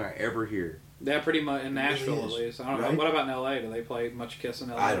only song I ever hear. Yeah, pretty much in Nashville really at is. least. I don't Right? know. What about in L.A.? Do they play much Kiss in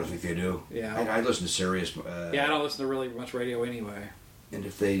L.A.? I don't think they do. Yeah. I listen to Sirius. Yeah, I don't listen to really much radio anyway. And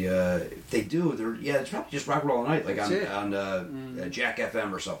if they do, it's probably just rock and roll all night, like That's it. on Jack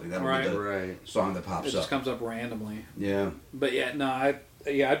FM or something. That'll Right. be the Right. song that It pops just up. comes up randomly. Yeah. But yeah, no,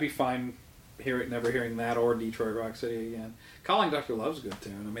 I'd be fine never hearing that or Detroit Rock City again. Calling Dr. Love's a good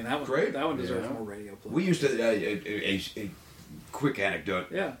tune. I mean, that one Great. That one deserves Yeah. more radio play. We used to a quick anecdote.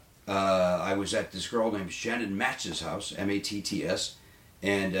 Yeah. I was at this girl named Shannon Matts' house, Matts,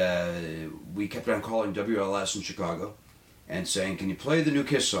 and we kept on calling WLS in Chicago and saying, "Can you play the new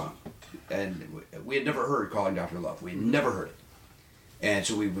Kiss song?" And we had never heard "Calling Dr. Love." We had never heard it, and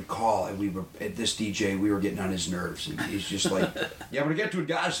so we would call, and we were at this DJ. We were getting on his nerves, and he's just like, "Yeah, I'm gonna get to it,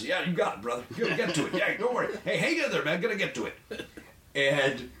 guys. Yeah, you got it, brother. You're gonna get to it. Yeah, don't worry. Hey, hang in there, man. Gonna get to it."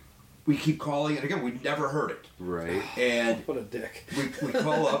 And we keep calling, and again, we never heard it. Right. And What a dick. we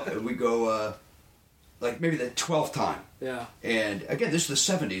call up and we go like maybe the 12th time, Yeah. and again this is the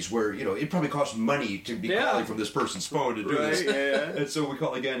 70s where it probably costs money to be Yeah. calling from this person's phone to do this. Right, yeah. And so we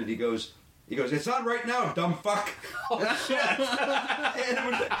call again, and he goes it's on right now, dumb fuck. and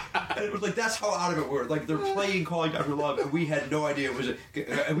it was like that's how out of it we're like they're playing Calling Dr. Love, and we had no idea it was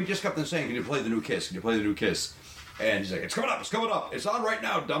and we just kept on saying, "Can you play the new Kiss? Can you play the new Kiss?" And he's like, it's coming up, it's on right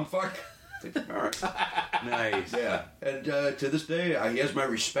now, dumb fuck. All right. Nice. Yeah, and to this day, he has my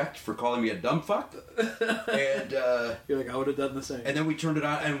respect for calling me a dumb fuck. And You're like, I would have done the same. and then we turned it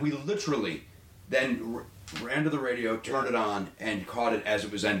on, and we literally then ran to the radio, turned it on, and caught it as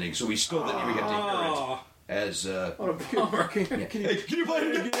it was ending. So we still didn't even get to hear it. Oh, As what a bummer. hey, can you play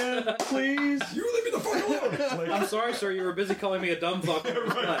it again, please? You leave me the fuck alone. It's like, I'm sorry, sir. You were busy calling me a dumb fuck.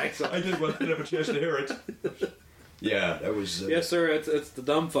 right. I didn't have a chance to hear it. Yeah, that was. Yes, sir. It's the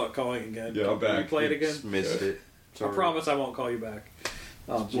dumb fuck calling again. Yeah, I'm Can you back. play it again? Just missed it. I Sorry. promise I won't call you back.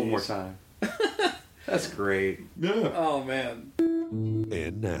 Oh, One more jeez. time. That's great. Yeah. Oh man.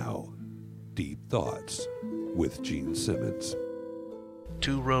 And now, Deep Thoughts with Gene Simmons.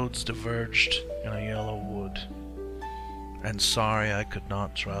 Two roads diverged in a yellow wood, and sorry I could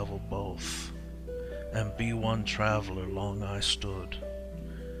not travel both, and be one traveler long I stood,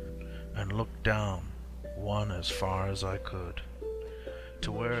 and looked down one as far as I could,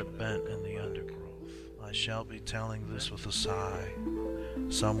 to where it bent in the undergrowth. I shall be telling this with a sigh,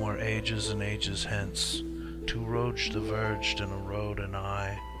 somewhere ages and ages hence, two roads diverged in a road, and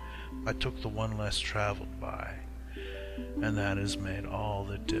I took the one less traveled by, and that has made all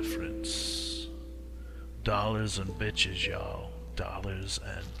the difference. Dollars and bitches, y'all. Dollars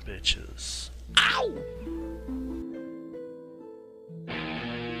and bitches. Ow!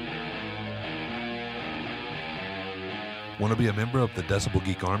 Want to be a member of the Decibel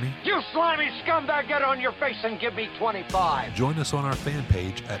Geek Army? You slimy scumbag, get on your face and give me 25. Join us on our fan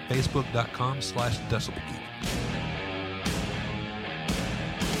page at facebook.com/decibelgeek.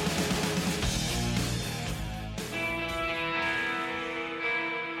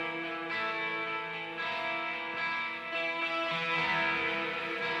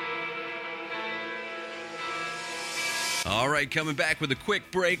 All right, coming back with a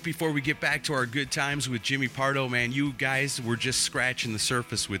quick break before we get back to our good times with Jimmy Pardo. Man, you guys were just scratching the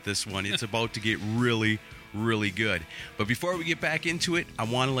surface with this one. It's about to get really, really good. But before we get back into it, I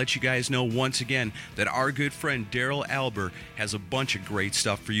want to let you guys know once again that our good friend Daryl Albert has a bunch of great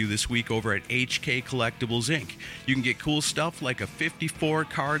stuff for you this week over at HK Collectibles, Inc. You can get cool stuff like a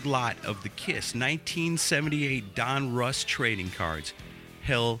 54-card lot of the KISS 1978 Don Russ trading cards.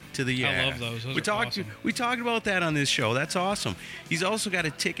 Hell to the yeah. I love those. Those are awesome. We talked about that on this show. That's awesome. He's also got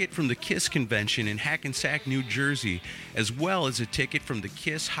a ticket from the KISS convention in Hackensack, New Jersey, as well as a ticket from the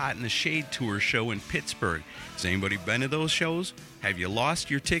KISS Hot in the Shade tour show in Pittsburgh. Has anybody been to those shows? Have you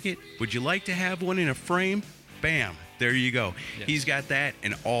lost your ticket? Would you like to have one in a frame? Bam. There you go. Yes. He's got that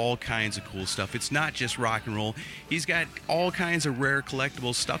and all kinds of cool stuff. It's not just rock and roll. He's got all kinds of rare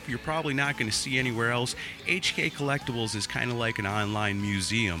collectible stuff you're probably not going to see anywhere else. HK Collectibles is kind of like an online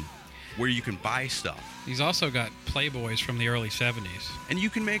museum where you can buy stuff. He's also got Playboys from the early 70s. And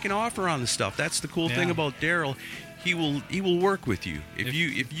you can make an offer on the stuff. That's the cool thing about Daryl. He will work with you. If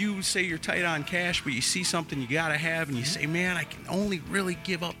you say you're tight on cash, but you see something you got to have, and you say, man, I can only really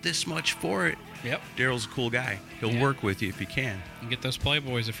give up this much for it. Yep. Daryl's a cool guy. He'll work with you if he can. You get those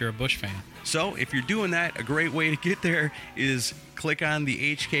Playboys if you're a Bush fan. So if you're doing that, a great way to get there is click on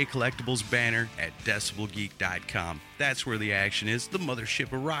the HK Collectibles banner at decibelgeek.com. That's where the action is, the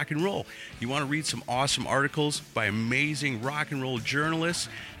mothership of rock and roll. You want to read some awesome articles by amazing rock and roll journalists.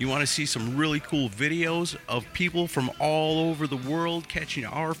 You want to see some really cool videos of people from all over the world catching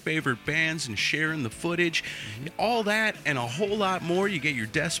our favorite bands and sharing the footage. All that and a whole lot more. You get your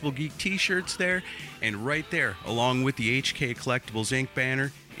Decibel Geek t-shirts there. And right there, along with the HK Collectibles Inc.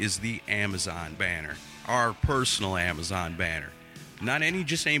 banner, is the Amazon banner. Our personal Amazon banner. Not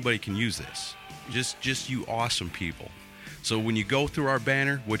just anybody can use this. Just you awesome people. So when you go through our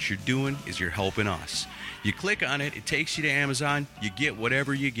banner, what you're doing is you're helping us. You click on it, it takes you to Amazon, you get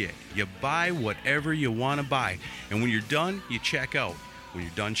whatever you get. You buy whatever you want to buy. And when you're done, you check out. When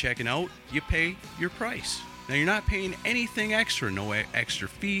you're done checking out, you pay your price. Now you're not paying anything extra, no extra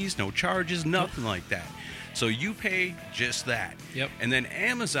fees, no charges, nothing like that. So you pay just that. Yep. And then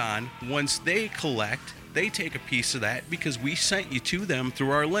Amazon, once they collect, they take a piece of that because we sent you to them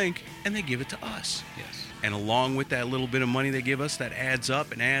through our link, and they give it to us. Yes. And along with that little bit of money they give us, that adds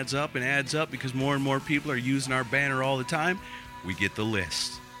up and adds up and adds up because more and more people are using our banner all the time. We get the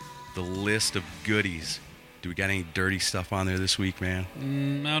list of goodies. Do we got any dirty stuff on there this week, man?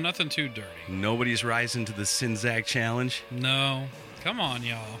 No, nothing too dirty. Nobody's rising to the Sinzak challenge? No. Come on,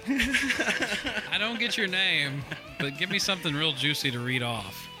 y'all. I don't get your name, but give me something real juicy to read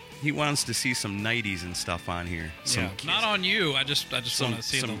off. He wants to see some 90s and stuff on here. Not on you. I just want to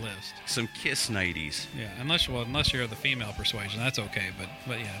see the list. Some KISS 90s. Yeah, unless you're the female persuasion, that's okay.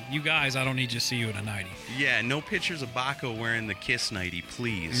 But yeah, you guys, I don't need to see you in a 90. Yeah, no pictures of Baco wearing the KISS 90,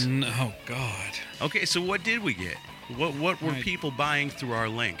 please. No, God. Okay, so what did we get? What were people buying through our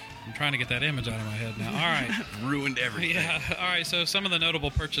link? I'm trying to get that image out of my head now. All right. Ruined everything. Yeah. All right. So some of the notable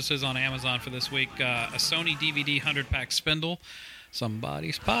purchases on Amazon for this week: a Sony DVD 100-pack spindle.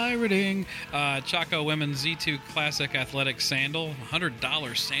 Somebody's pirating. Chaco Women's Z2 Classic Athletic Sandal.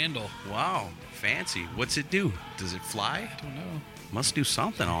 $100 sandal. Wow. Fancy. What's it do? Does it fly? I don't know. Must do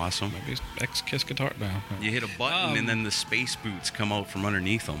something awesome. Maybe it's ex-Kiss guitar. No. You hit a button and then the space boots come out from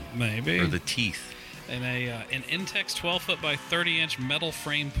underneath them. Maybe. Or the teeth. And an Intex 12-foot by 30-inch metal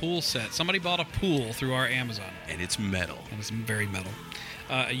frame pool set. Somebody bought a pool through our Amazon. And it's metal. And it's very metal.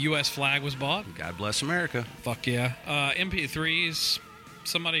 A U.S. flag was bought. God bless America. Fuck yeah. MP3s.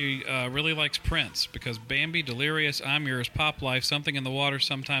 somebody really likes Prince because Bambi, Delirious, I'm Yours, Pop Life, Something in the Water,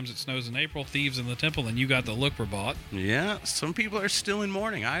 Sometimes It Snows in April, Thieves in the Temple, and You Got the Look were bought. Yeah, some people are still in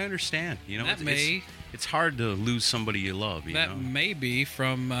mourning. I understand. It's hard to lose somebody you love. That may be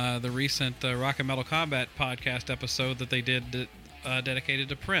from the recent Rock and Metal Combat podcast episode that they did dedicated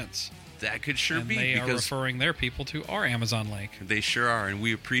to Prince. That could sure and be. They because are referring their people to our Amazon link. They sure are, and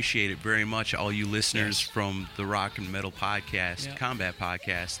we appreciate it very much, all you listeners from the Rock and Metal Podcast, Combat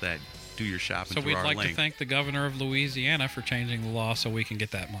Podcast, that do your shopping through our link. So we'd like to thank the governor of Louisiana for changing the law so we can get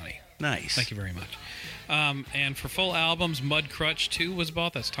that money. Nice. Thank you very much. And for full albums, Mud Crutch 2 was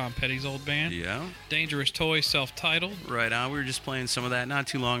bought. That's Tom Petty's old band. Yeah. Dangerous Toys, self-titled. Right on. We were just playing some of that not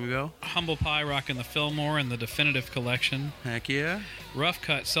too long ago. Humble Pie, rocking the Fillmore and the Definitive Collection. Heck yeah. Rough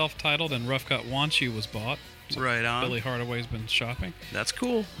Cut, self-titled, and Rough Cut Wants You was bought. So right on. Billy Hardaway's been shopping. That's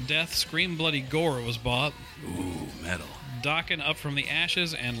cool. Death, Scream Bloody Gore was bought. Ooh, metal. Dokken, Up From the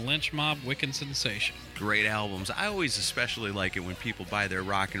Ashes, and Lynch Mob, Wiccan Sensation. Great albums. I always especially like it when people buy their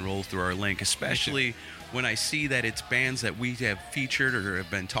rock and roll through our link, especially when I see that it's bands that we have featured or have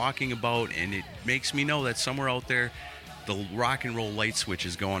been talking about, and it makes me know that somewhere out there the rock and roll light switch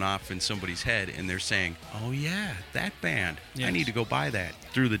is going off in somebody's head, and they're saying, oh yeah, that band. Yes. I need to go buy that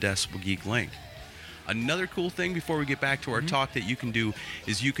through the Decibel Geek link. Another cool thing before we get back to our talk that you can do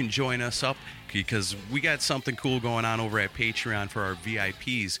is you can join us up because we got something cool going on over at Patreon for our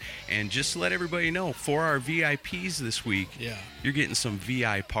VIPs. And just to let everybody know, for our VIPs this week, you're getting some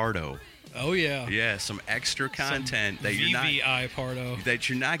VI Pardo. Oh yeah. Yeah, some extra content that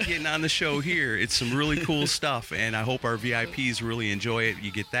you're not getting on the show here. It's some really cool stuff, and I hope our VIPs really enjoy it.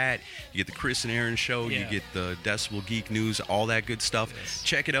 You get that, you get the Chris and Aaron show, you get the Decibel Geek news, all that good stuff. Yes.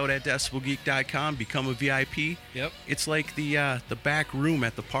 Check it out at decibelgeek.com. Become a VIP. Yep. It's like the back room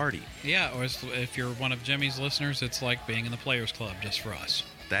at the party. Yeah, or if you're one of Jimmy's listeners, it's like being in the Players Club just for us.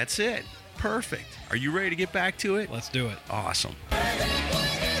 That's it. Perfect. Are you ready to get back to it? Let's do it. Awesome.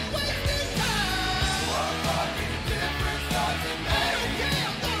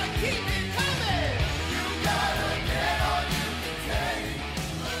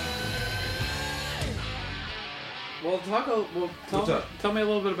 Well, tell me a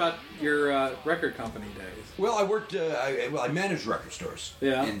little bit about your record company days. Well, I worked. I managed record stores.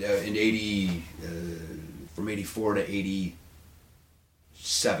 Yeah. In 80, from 84 to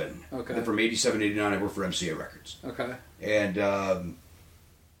 87. Okay. Then from 87 to 89, I worked for MCA Records. Okay. And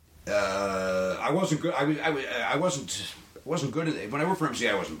I wasn't good. I wasn't good at it. When I worked for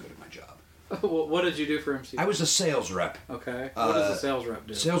MCA, I wasn't good at my job. What did you do for MCA? I was a sales rep. Okay. What does a sales rep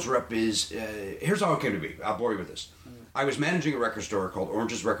do? Sales rep is here's how it came to be. I'll bore you with this. I was managing a record store called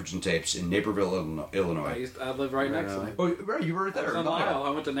Oranges Records and Tapes in Naperville, Illinois. I lived right next to it. Oh, right, you were right there. I was on Lyle. I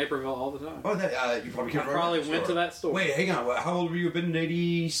went to Naperville all the time. Oh, that you probably can't remember. I probably went to that store. Wait, hang on. How old were you? Been in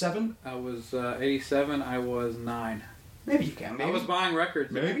 87? I was 87. I was 9. Maybe you can. Maybe. I was buying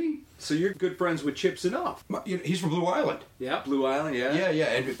records. Maybe. So you're good friends with Chip Zinoff. He's from Blue Island. Yeah. Blue Island, yeah? Yeah.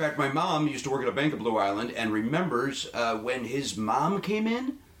 And in fact, my mom used to work at a bank at Blue Island and remembers when his mom came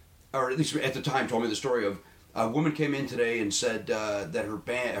in, or at least at the time told me the story of a woman came in today and said that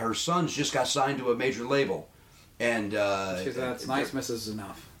her sons just got signed to a major label. And she said, that's nice, Mrs.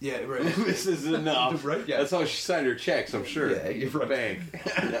 Zinoff. Yeah, right. Mrs. Zinoff. Right, yeah. That's how she signed her checks, I'm sure. Yeah, you're right. Bank.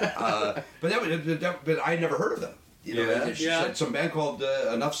 But I had never heard of them. You know, Yeah. and she said some band called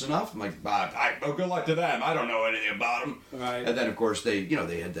Enough's Enough. I'm like, good luck to them. I don't know anything about them. Right. And then, of course, they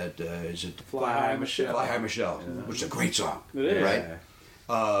had that, is it Fly High Michelle. Fly High Michelle, which is a great song. It is. Right?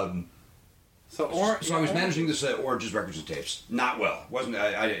 So I was managing this Oranges Records and Tapes. Not well. Wasn't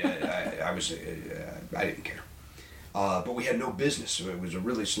I didn't care. But we had no business. It was a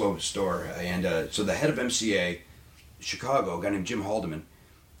really slow store. And so the head of MCA, Chicago, a guy named Jim Haldeman,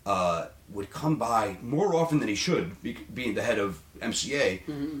 would come by more often than he should, being the head of MCA.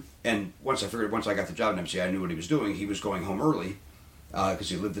 Mm-hmm. And once I got the job in MCA, I knew what he was doing. He was going home early because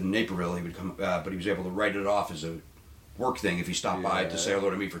he lived in Naperville. He would come, but he was able to write it off as a work thing if he stopped by to say hello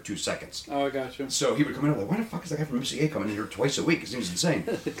to me for 2 seconds. Oh, I got you. So he would come in and like, why the fuck is that guy from MCA coming in here twice a week? It seems insane.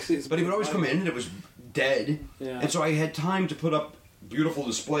 But he would always come in and it was dead. Yeah. And so I had time to put up beautiful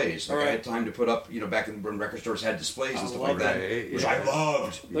displays. Like Right. I had time to put up, back when record stores had displays and stuff like that, which Yeah. I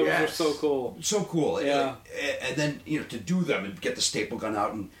loved. Those were so cool. So cool. Yeah. And then, to do them and get the staple gun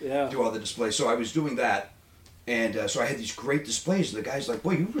out and Yeah. do all the displays. So I was doing that. And so I had these great displays. And the guy's like,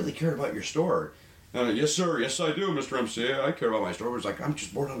 boy, you really care about your store. Yes, sir. Yes, I do, Mr. MCA. I care about my store. I was like, I'm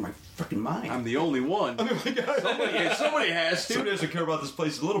just bored out of my freaking mind. I'm the only one. I mean, Somebody has to. Somebody has to care about this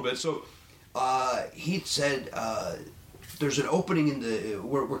place a little bit. So he said, there's an opening in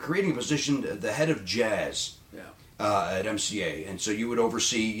we're creating a position, the head of jazz. Yeah. at MCA, and so you would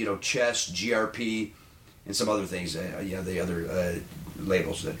oversee, Chess, GRP, and some other things. The other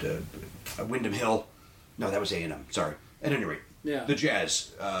labels that Wyndham Hill. No, that was A&M. Sorry. At any rate, the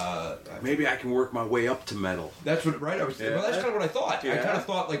Jazz. Maybe I can work my way up to metal. That's what, right? Well, that's kind of what I thought. I kind of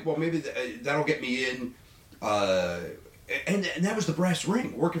thought, maybe that'll get me in. And that was the brass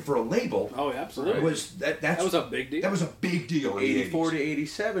ring. Working for a label. Oh, absolutely. That was a big deal. That was a big deal. 84 to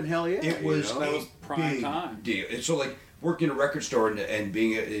 87, hell yeah. It was that was prime big time. Deal. And so, working in a record store and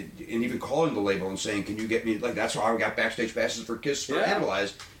being and even calling the label and saying, "Can you get me?" That's how I got backstage passes for Kiss for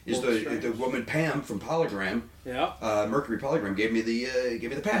Analyze. Is the woman Pam from Polygram? Mercury Polygram gave me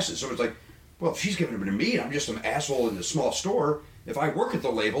the passes. So it's like, well, if she's giving them to me, I'm just some asshole in a small store. If I work at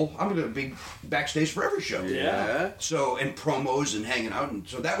the label, I'm going to be backstage for every show. Yeah. So, and promos and hanging out, and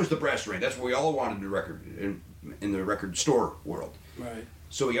so that was the brass ring. That's what we all wanted in the record store world. Right.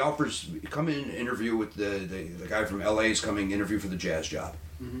 So he offers, come in and interview with the guy from LA is coming interview for the Jazz job.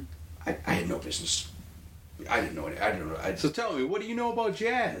 Mm-hmm. I had no business. I didn't know it. I don't know. So tell me, what do you know about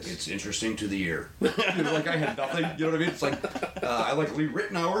jazz? It's interesting to the ear. I had nothing. You know what I mean? It's I like Lee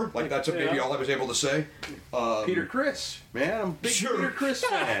Ritenour. That's maybe all I was able to say. Peter Criss, man, I'm a big Peter Criss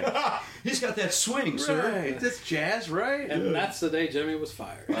fan. He's got that swing, sir. Right. That's jazz, right? And that's the day Jimmy was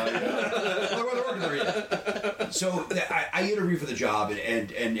fired. So I interviewed for the job and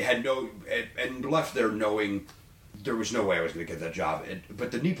had and left there knowing there was no way I was going to get that job.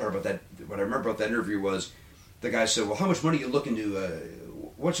 But the neat part about that, what I remember about that interview was, the guy said, "Well, how much money are you looking to?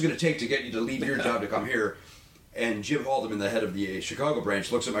 What's it going to take to get you to leave your job to come here?" And Jim Haldeman, the head of the Chicago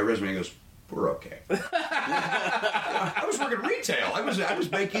branch, looks at my resume and goes, "We're okay." I was working retail. I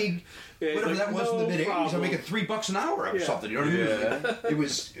was making whatever that was in the mid '80s. I'm making $3 an hour or something. You know what I mean? It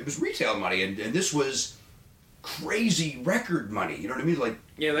was retail money, and this was crazy record money. You know what I mean?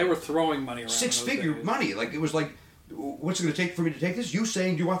 They were throwing money around. 6-figure money. It was like, what's it going to take for me to take this? You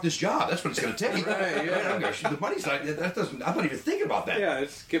saying you want this job? That's what it's going to take. Right, yeah. The money's not. That doesn't. I'm not even thinking about that. Yeah,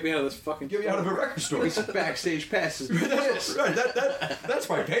 it's get me out of this fucking. Get me out of a record store. It's backstage passes. That's right. That's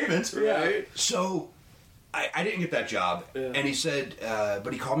my payment. Right. So, I didn't get that job, and he said,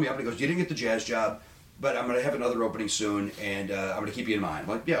 but he called me up and he goes, "You didn't get the Jazz job, but I'm going to have another opening soon, and I'm going to keep you in mind." I'm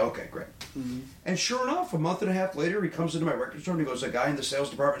like, "Yeah, okay, great." Mm-hmm. And sure enough, a month and a half later, he comes into my record store and he goes, "A guy in the sales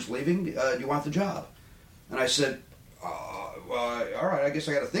department's leaving. Do you want the job?" And I said, all right, I guess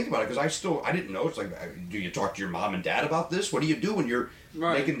I got to think about it, because I didn't know. It's like, do you talk to your mom and dad about this? What do you do when you're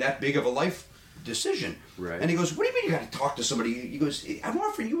making that big of a life decision? Right. And he goes, "What do you mean you got to talk to somebody?" He goes, "I'm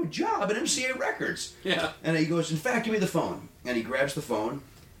offering you a job at MCA Records." Yeah. And he goes, "In fact, give me the phone." And he grabs the phone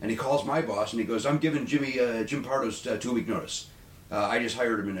and he calls my boss and he goes, "I'm giving Jim Pardo's 2-week notice. I just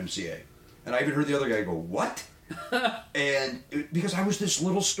hired him in MCA." And I even heard the other guy go, "What?" And because I was this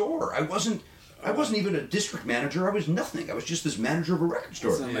little store, I wasn't even a district manager. I was nothing. I was just this manager of a record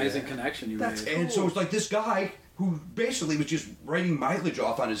store. It's an amazing connection you made. And so it's like this guy who basically was just writing mileage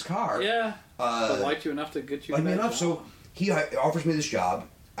off on his car. Yeah. But liked you enough to get you. Liked me enough. So he offers me this job.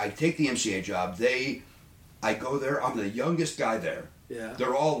 I take the MCA job. I go there. I'm the youngest guy there. Yeah.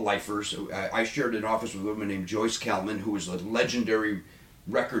 They're all lifers. I shared an office with a woman named Joyce Kalman, who was a legendary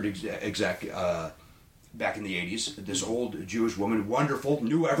record exec back in the 80s. This old Jewish woman, wonderful,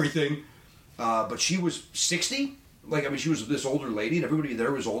 knew everything. But she was 60. She was this older lady, and everybody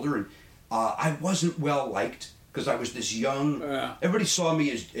there was older, and I wasn't well liked because I was this young. Everybody saw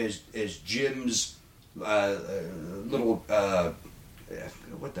me as Jim's little.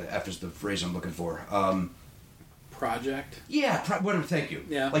 What the F is the phrase I'm looking for? Project. Yeah, whatever. Thank you.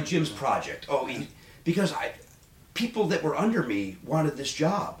 Yeah. Like Jim's project. Because people that were under me wanted this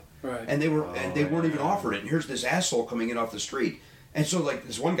job, right? And they weren't even offered it. And here's this asshole coming in off the street. And so,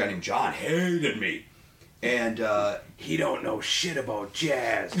 this one guy named John hated me. And he don't know shit about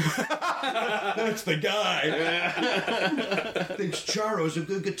jazz. That's the guy. Thinks Charo's a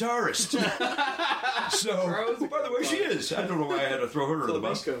good guitarist. So, by the way, she is. I don't know why I had to throw her under the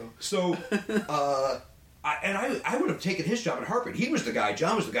bus. So, I would have taken his job in heartbeat. He was the guy.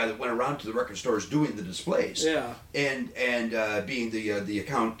 John was the guy that went around to the record stores doing the displays. Yeah. And being the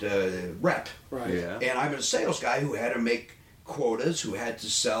account rep. Right. Yeah. And I'm a sales guy who had to make quotas, who had to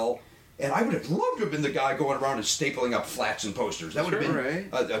sell, and I would have loved to have been the guy going around and stapling up flats and posters. That would have been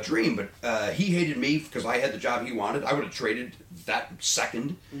a dream, but he hated me because I had the job he wanted. I would have traded that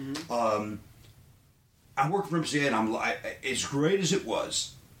second. Mm-hmm. I'm working for MCA, and as great as it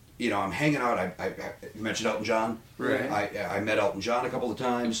was, I'm hanging out. I you mentioned Elton John. Right. I met Elton John a couple of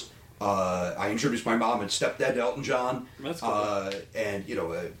times. I introduced my mom and stepdad to Elton John. That's cool. And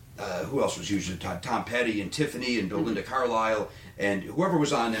who else was usually Tom Petty and Tiffany and Belinda Carlisle and whoever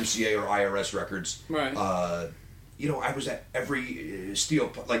was on MCA or IRS records. Right. I was at every Steel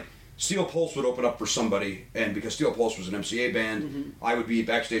Pulse would open up for somebody, and because Steel Pulse was an MCA band, I would be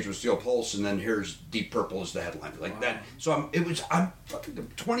backstage with Steel Pulse, and then here's Deep Purple as the headliner, that. So I'm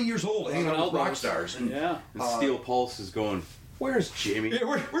fucking 20 years old, hanging out with rock stars, and Steel Pulse is going. Where's Jimmy? Yeah,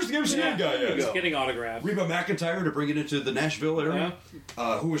 where's the MCA guy? He's getting autographs. Reba McEntire to bring it into the Nashville area,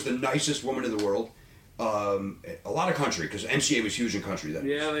 who was the nicest woman in the world. A lot of country, because MCA was huge in country then.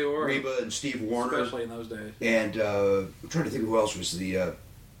 Yeah, they were. Reba and Steve Warner. Especially in those days. And I'm trying to think of who else was the...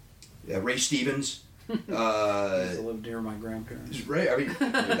 Ray Stevens. I used to live near my grandparents. Ray, I mean,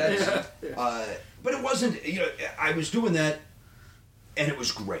 that's... but it wasn't... I was doing that, and it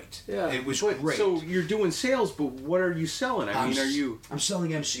was great. Yeah. It was great. So you're doing sales, but what are you selling? I'm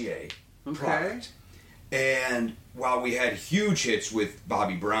selling MCA Okay. product. And while we had huge hits with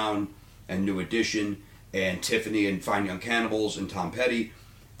Bobby Brown and New Edition and Tiffany and Fine Young Cannibals and Tom Petty,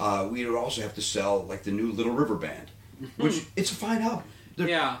 we would also have to sell like the new Little River Band, which it's a fine album.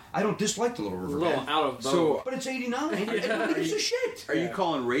 I don't dislike the Little River Band. Out of vote. But it's 89. It's a shit. Are you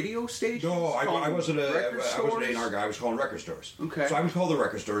calling radio stations? No, I wasn't an A&R guy. I was calling record stores. Okay. So I would call the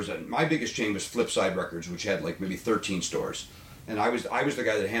record stores, and my biggest chain was Flipside Records, which had like maybe 13 stores. And I was the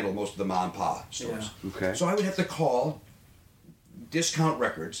guy that handled most of the ma and pa stores. Yeah. Okay. So I would have to call Discount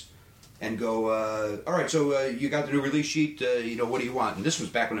Records and go, all right, so you got the new release sheet, what do you want? And this was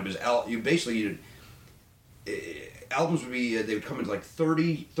back when it was, albums would be, they would come in like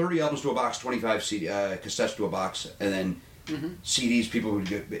 30 albums to a box, 25 cassettes to a box, and then CDs, people would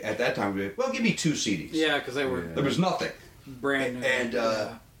get, at that time, would be, well, give me 2 CDs. Yeah, because they were... There was nothing. Brand new. And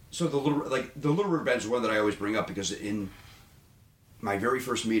so the Little River Band's one that I always bring up, because in my very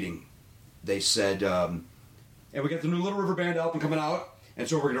first meeting, they said, and we got the new Little River Band album coming out, and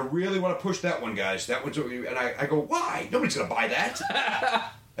so we're going to really want to push that one, guys. That one's, and I go, why? Nobody's going to buy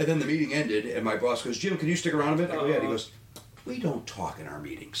that. And then the meeting ended, and my boss goes, Jim, can you stick around a bit? I go, yeah. And he goes, we don't talk in our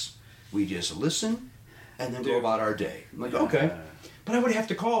meetings. We just listen and then go about our day. I'm like, okay. But I would have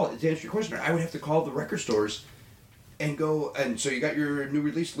to call, to answer your question, I would have to call the record stores and go, and so you got your new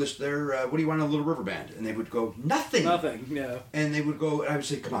release list there, what do you want on Little River Band? And they would go, nothing. Nothing, yeah. And they would go, and I would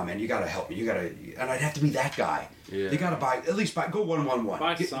say, come on, man, you got to help me. And I'd have to be that guy. Yeah. They got to go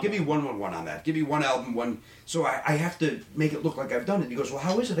 111. Give me 111 on that. Give me one album, one. So I have to make it look like I've done it. He goes, well,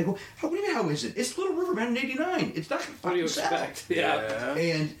 how is it? I go, what do you mean, how is it? It's Little River Band in 89. It's not What do you fucking sell. expect? Yeah.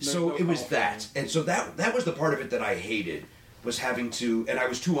 And so it was that. And so that was the part of it that I hated, was having to, and I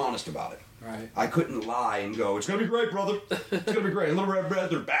was too honest about it. Right. I couldn't lie and go, it's going to be great, brother. It's going to be great. Little Red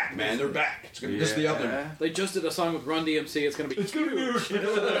Bread, they're back, man. They're back. It's going to be this, the other. They just did a song with Run DMC. It's going to be huge.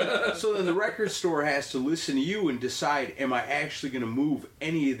 So then the record store has to listen to you and decide, am I actually going to move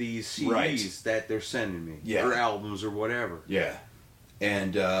any of these CDs that they're sending me? Yeah. Or albums or whatever. Yeah.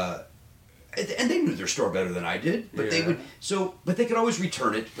 And they knew their store better than I did, but they would. So, but they could always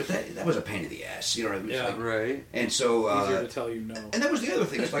return it. But that was a pain in the ass, you know what I mean? Yeah, right. And so easier to tell you no. And that was the other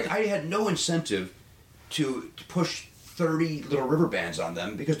thing. It's like I had no incentive to push 30 Little River Bands on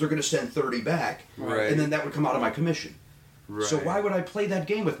them, because they're going to send 30 back, Right. and then that would come out of my commission. Right. So why would I play that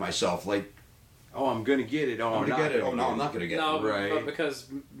game with myself? Like, oh, I'm going to get it. Oh, I'm going to get it. Oh, no, I'm not going to get No, it. Right. but because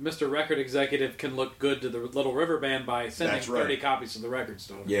Mr. Record Executive can look good to the Little River Band by sending That's right. 30 copies to the record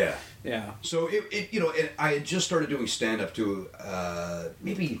store. Yeah. Yeah. So and I had just started doing stand up to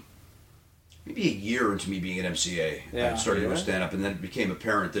maybe a year into me being at MCA. Yeah. I started doing stand up, and then it became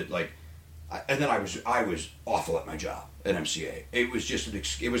apparent that and then I was awful at my job at MCA. It was just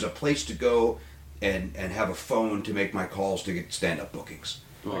it was a place to go and have a phone to make my calls to get stand up bookings.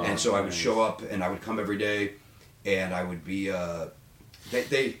 Wow. And so I would show up, and I would come every day, and I would be.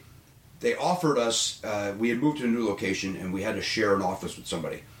 They offered us. We had moved to a new location, and we had to share an office with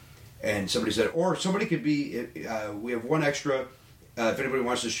somebody. And somebody said, or somebody could be. We have one extra. If anybody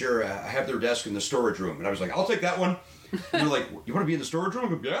wants to share, have their desk in the storage room. And I was like, I'll take that one. And they're like, you want to be in the storage room? I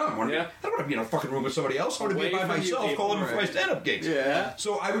go, yeah, I don't want to be in a fucking room with somebody else. I want to be by myself, calling them for my stand-up gigs. Yeah.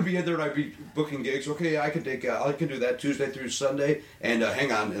 So I would be in there, and I'd be booking gigs. Okay, I can do that Tuesday through Sunday. And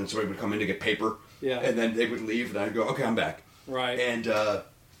hang on, and somebody would come in to get paper. Yeah. And then they would leave, and I'd go, okay, I'm back. Right. And but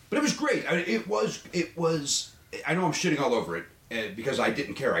it was great. I mean, it was. I know I'm shitting all over it because I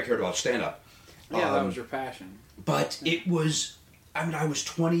didn't care. I cared about stand-up. Yeah, that was your passion. But it was. I mean, I was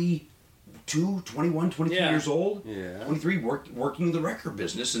 22, 21, 22 years old. Yeah. 23, working in the record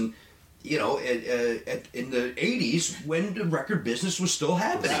business, and in the 80s when the record business was still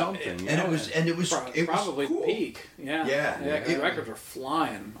happening. Something, and it was probably cool. peak. Yeah. Yeah. The records were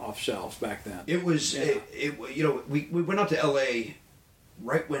flying off shelves back then. It was. Yeah. We went out to L.A.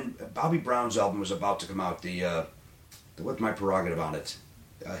 right when Bobby Brown's album was about to come out. The What's My Prerogative on it?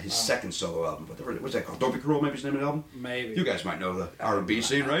 his second solo album. What's that called? Don't Be Cruel, maybe is the name of the album? Maybe. You guys might know the R&B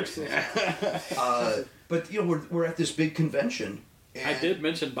scene, right? But, we're at this big convention. I did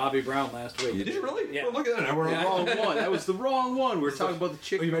mention Bobby Brown last week. You did really? Yeah. Well, look at that. Now we're on the wrong Wrong one. That was the wrong one. We were talking about the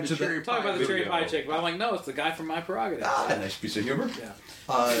chick. Oh, you mentioned the cherry the- pie. Talking about the cherry video. pie chick, but I'm like, no, it's the guy from My Prerogative. Nice piece of humor. Yeah.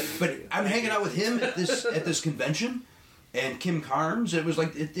 But I'm hanging out with him at this convention, and Kim Carnes. It was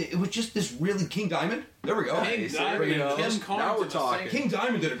like it was just this really King Diamond. There we go. King there Diamond we go. and Kim Carnes Now we're are the talking. same- King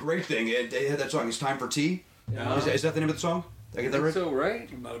Diamond did a great thing. And they had that song. It's Time for Tea. Yeah. Is that the name of the song? Did I get that right? So right.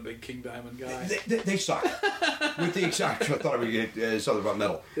 I'm not a big King Diamond guy. They suck. With the exact, I thought I would get something about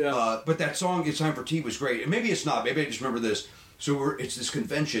metal. Yeah. But that song, "It's Time for Tea," was great. And maybe it's not. Maybe I just remember this. So it's this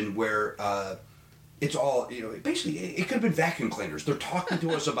convention where it's all Basically, it could have been vacuum cleaners. They're talking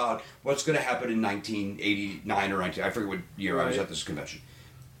to us about what's going to happen in 1989 or 19. I forget what year I was at this convention,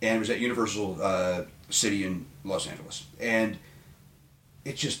 and it was at Universal City in Los Angeles, and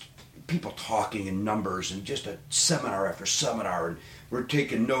it's just people talking in numbers and just a seminar after seminar, and we're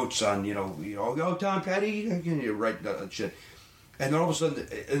taking notes on Tom Petty, you write shit, and then all of a sudden,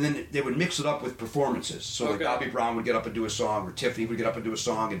 and then they would mix it up with performances. So like Okay. Bobby Brown would get up and do a song, or Tiffany would get up and do a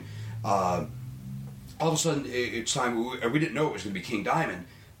song, and all of a sudden it's time. We didn't know it was going to be King Diamond.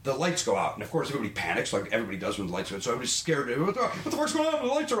 The lights go out, and of course everybody panics, like everybody does when the lights go out. So I was scared. What the fuck's going on?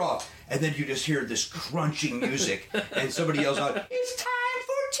 The lights are off, and then you just hear this crunching music, and somebody yells out, "It's time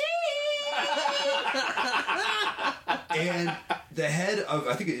for tea!" And the head of,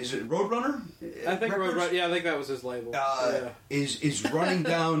 I think is it Roadrunner? I think Records? Roadrunner. Yeah, I think that was his label. Is running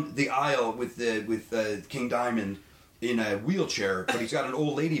down the aisle with King Diamond in a wheelchair, but he's got an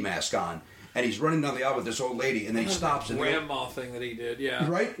old lady mask on, and he's running down the aisle with this old lady, and then he stops and grandma thing that he did. Yeah.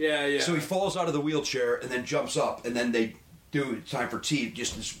 right? Yeah. So he falls out of the wheelchair and then jumps up, and then they do "It's Time for Tea,"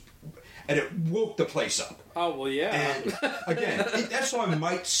 just this, and it woke the place up. Oh well, yeah. And again, that song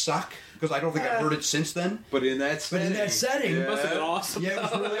might suck because I don't think I've heard it since then. But in that setting. It must have been awesome. Yeah, it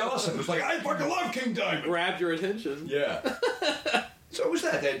was really awesome. It was like, I fucking love King Diamond. Grabbed your attention. Yeah. So it was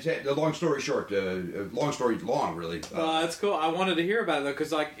that. The long story short, long story long, really. That's cool. I wanted to hear about it though,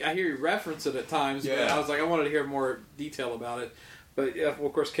 because I hear you reference it at times. But Yeah. I was like, I wanted to hear more detail about it. But yeah, well,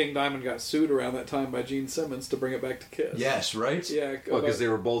 of course, King Diamond got sued around that time by Gene Simmons to bring it back to Kiss. Yes, right? Yeah. Because they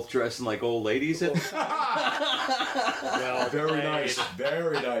were both dressing like old ladies. Well, Very nice.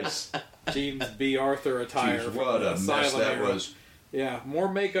 Very nice. Gene's B. Arthur attire. Jeez, from what the a mess Asylum that era. was. Yeah,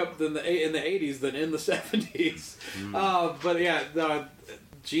 more makeup than in the 80s than in the 70s. But yeah,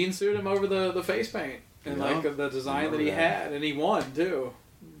 Gene sued him over the face paint and like the design that he had, and he won too.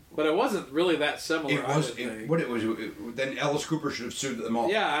 But it wasn't really that similar. It was. Then Alice Cooper should have sued them all.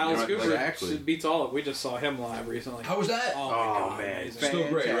 Yeah, Alice You know, Cooper exactly. beats all of. We just saw him live recently. How was that? Oh, my God, man. amazing. Still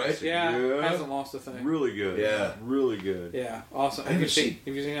great, right? Fantastic. Yeah, hasn't lost a thing. Really good. Yeah. Really good. Yeah, awesome. I Have you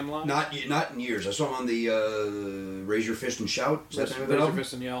haven't seen him live? Not in years. I saw him on the Raise Your Fist and Shout. Is that the name of Raise that Your album?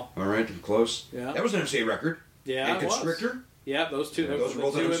 Fist and Yell. All right, close. Yeah. That was an MCA record. Yeah, And it was. Constrictor. Yeah, those two. Yeah, those those were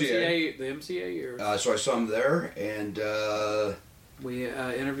were both the two MCA. The MCA years. So I saw him there, and We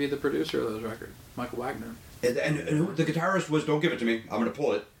interviewed the producer of those records, Michael Wagner. who the guitarist was. Don't give it to me. I'm going to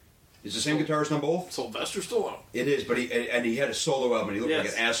pull it. Is the same guitarist on both? Sylvester Stallone. It is, but he had a solo album. And he looked Yes.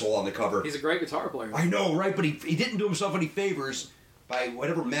 like an asshole on the cover. He's a great guitar player. I know, right? But he didn't do himself any favors by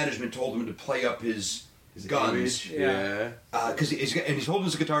whatever management told him to play up his guns. Image. Yeah. Because he's holding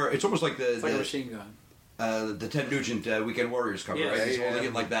his guitar. It's almost like It's like a machine gun. the Ted Nugent Weekend Warriors cover, Yes. right? He's Yeah, holding yeah.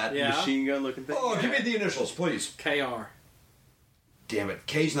 it like that. Yeah. Machine gun looking thing. Oh, give me the initials, please. KR. Damn it,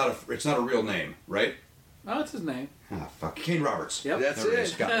 K's not a real name, right? Oh, that's his name. Ah, fuck, Kane Roberts. Yep. That's There it.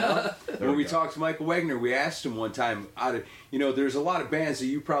 is. Got it. There When we go. talked to Michael Wagner, we asked him one time, there's a lot of bands that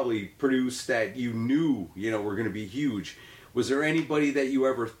you probably produced that you knew, were going to be huge. Was there anybody that you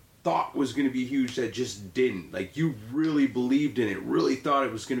ever thought was going to be huge that just didn't? Like, you really believed in it, really thought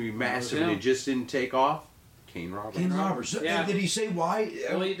it was going to be massive, and him. it just didn't take off? Kane Roberts. Kane Roberts. Yeah. Did he say why?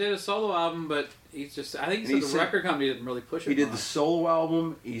 Well, he did a solo album, but I think he the said- record company didn't really push it. He did the much. solo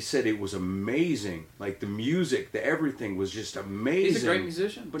album. He said it was amazing. Like, the music, the everything was just amazing. He's a great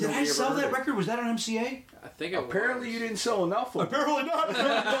musician. But Did nobody I ever sell heard that it. record? Was that on MCA? I think it Apparently was. you didn't sell enough of them. Apparently not.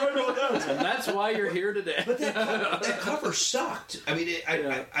 And that's why you're here today. But that cover sucked. I mean,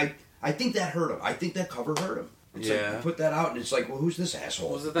 I think that hurt him. I think that cover hurt him. It's like Yeah. you put that out, and it's like, well, who's this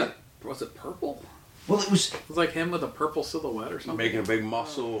asshole? Was it purple? Well, it was. It was like him with a purple silhouette or something. Making a big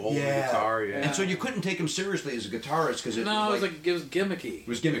muscle, holding the guitar. Yeah. And so you couldn't take him seriously as a guitarist because it it was gimmicky. it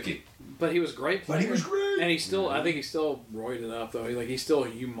was gimmicky. But he was great player. But he was great. And he's still, I think he's still roided up though. He's still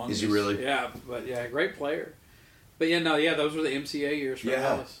humongous. Is he really? Yeah, but yeah, great player. But those were the MCA years for Yeah.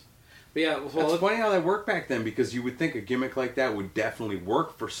 Alice. But yeah, well, It's funny how that worked back then, because you would think a gimmick like that would definitely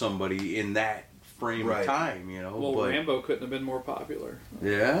work for somebody in that frame Right. of time, you know. well, but, Rambo couldn't have been more popular.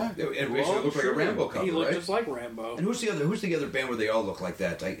 yeah, It basically looked like a Rambo cover, He looked right? just like Rambo. And who's the other band where they all look like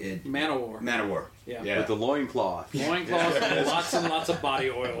that? Manowar. Manowar. Yeah. with the loincloth. Loincloth and lots and lots of body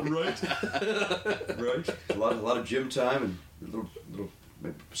oil. Right. Right. A lot of gym time and little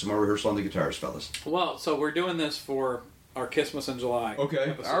some more rehearsal on the guitars, fellas. Well, so we're doing this for our Christmas in July. Okay.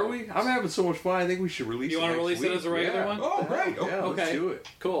 episode. Are we? I'm having so much fun. I think we should release. You it wanna next release it week. as a regular Yeah. one? Oh, great. Yeah, Okay. let's do it.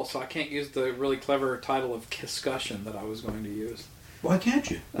 Cool. So I can't use the really clever title of Kisscussion that I was going to use. Why can't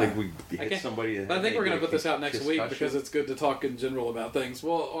you? Like we I hit can't- somebody. But I think we're going to put this out next week discussion. because it's good to talk in general about things.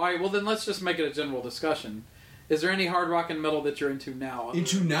 Well, all right. Well, then let's just make it a general discussion. Is there any hard rock and metal that you're into now?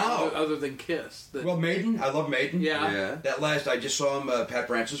 Other than Kiss? Well, Maiden. I love Maiden. Yeah. That last, I just saw him, Pat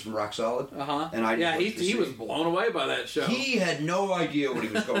Francis from Rock Solid. Uh-huh. And I yeah, just went to he see was him. blown away by that show. He had no idea what he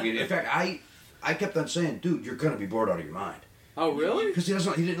was going in. In fact, I kept on saying, dude, you're going to be bored out of your mind. Oh, really? Because he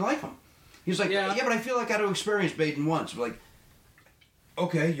didn't like him. He was like, Yeah. yeah, but I feel like I got to experience Maiden once. I'm like,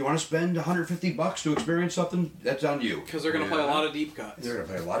 okay, you want to spend $150 to experience something? That's on you. Because they're going to play a lot of deep cuts. They're going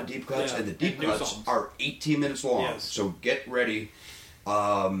to play a lot of deep cuts, Yeah, and the deep and new cuts songs. are 18 minutes long. Yes. So get ready.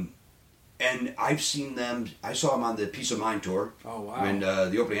 And I've seen them. I saw them on the Peace of Mind tour. Oh, wow. When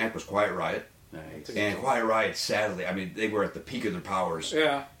the opening act was Quiet Riot. Nice. And Quiet Riot, sadly, I mean, they were at the peak of their powers.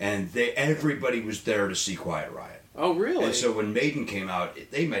 Yeah. And everybody was there to see Quiet Riot. Oh, really? And so when Maiden came out,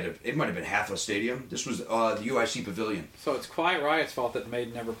 it might have been half a stadium. This was the UIC Pavilion. So it's Quiet Riot's fault that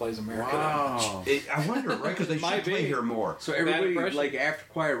Maiden never plays America. Wow. I wonder, right? Because they Might should play be. here more. So Bad everybody, impression. like after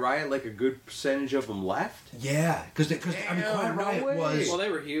Quiet Riot, like a good percentage of them left. Yeah, because I mean, Damn, Quiet no Riot way. was Well, they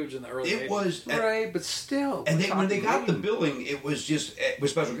were huge in the early 80s. it was Right, but still. and we're when they talking got the Maiden. billing, it was just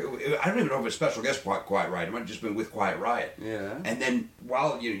with special. I don't even know if it's special guest Quiet Riot. It might have just been with Quiet Riot. Yeah. And then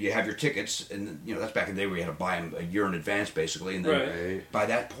while you have your tickets, and that's back in the day where you had to buy them a year in advance, basically. And then Right. by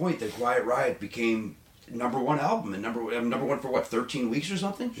that point, the Quiet Riot became #1 album and number one for what 13 weeks or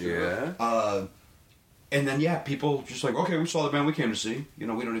something. Yeah. And then people just like, okay, we saw the band we came to see. We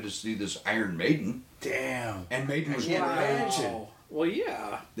don't need to see this Iron Maiden. Damn. And Maiden was great. can't imagine. Oh. Well,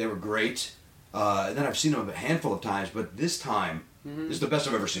 yeah. They were great. And then I've seen them a handful of times, but this time is the best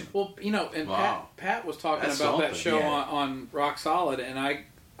I've ever seen. Well, and Wow. Pat was talking That's about that something, show yeah. on Rock Solid, and I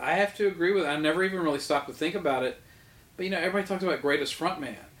have to agree with it. I never even really stopped to think about it. But, everybody talks about greatest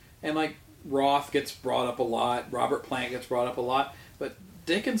frontman. And, like, Roth gets brought up a lot. Robert Plant gets brought up a lot. But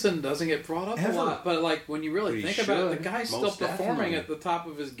Dickinson doesn't get brought up Ever. a lot. But, like, when you really But he think about it, the should. guy's still Most performing definitely. at the top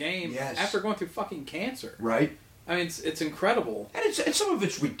of his game Yes. after going through fucking cancer. Right? I mean, it's incredible. And some of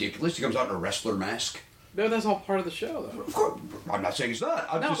it's ridiculous. He comes out in a wrestler mask. No, that's all part of the show, though. Of course, I'm not saying it's not.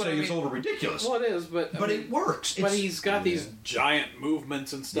 I'm No, just but saying I it's a mean- little ridiculous. Well, it is, but but it works. But It's- he's got these giant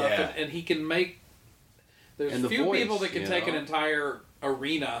movements and stuff, Yeah. and he can make. There's And the few voice, people that can you take an know? entire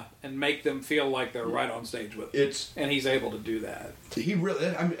arena and make them feel like they're right on stage with it. And he's able to do that. He really.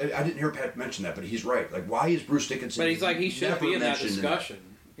 I didn't hear Pat mention that, but he's right. Like, why is Bruce Dickinson? But he's like, he should never be in that mentioned discussion.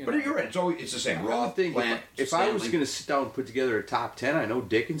 But you're right. It's the same. I would Roth, think Plant, if I was Stanley. going to sit down and put together a top 10, I know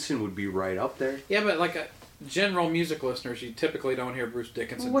Dickinson would be right up there. Yeah, but like general music listeners, you typically don't hear Bruce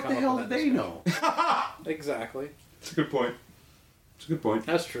Dickinson. What come the up hell in do that they discussion. know? Exactly. It's a good point. It's a good point.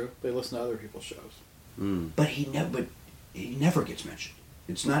 That's true. They listen to other people's shows. But he never gets mentioned.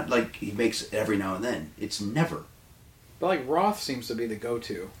 It's not like he makes it every now and then. It's never. But like Roth seems to be the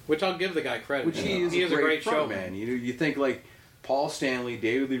go-to, which I'll give the guy credit. Which he is a great showman. showman. You think like Paul Stanley,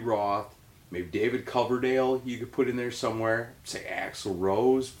 David Lee Roth, maybe David Coverdale you could put in there somewhere. Say Axl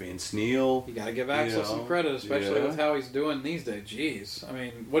Rose, Vince Neil. You got to give Axl some credit, especially with how he's doing these days. Jeez, I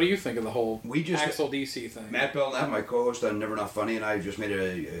mean, what do you think of the whole Axl DC thing? Matt Belknap, my co-host on Never Not Funny, and I just made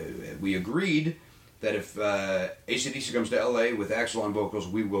we agreed that if AC/DC comes to LA with Axl on vocals,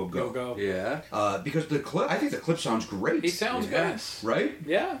 we will go. You'll go. Yeah. Because I think the clip sounds great. He sounds Yes. Right? good.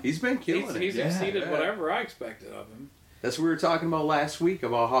 Yeah. He's been killing it. He's Yeah, exceeded yeah. whatever I expected of him. That's what we were talking about last week,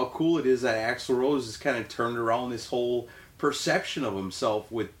 about how cool it is that Axl Rose has kind of turned around this whole perception of himself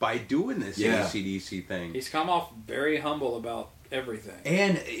by doing this AC/DC thing. He's come off very humble about everything.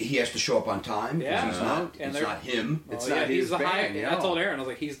 And he has to show up on time. 'Cause Yeah. He's not, And it's not him. Well, It's yeah, not he's his the band, hired. you I know. told Aaron, I was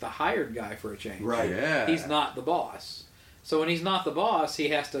like, he's the hired guy for a change. Right. Yeah. He's not the boss. So when he's not the boss, he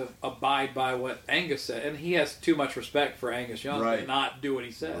has to abide by what Angus said, and he has too much respect for Angus Young to Right. not do what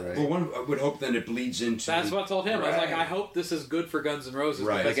he says. Right. Well, one would hope then it bleeds into. That's what I told him. I was like, Right. I hope this is good for Guns N' Roses.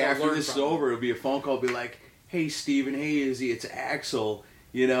 Right. because Like I'll after learn this is from it. over, it'll be a phone call. Be like, "Hey, Steven, hey, Izzy, it's Axl.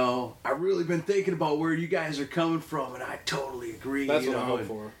 I've really been thinking about where you guys are coming from, and I totally agree." That's you what I know, hope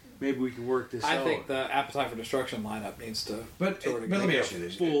for. maybe we can work this out. I think the Appetite for Destruction lineup needs to. But let me ask you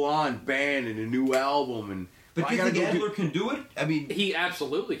this: full-on band and a new album, and but do you think Adler can do it? I mean, he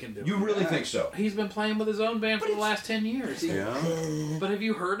absolutely can do it. You really think so? He's been playing with his own band for the last 10 years. But have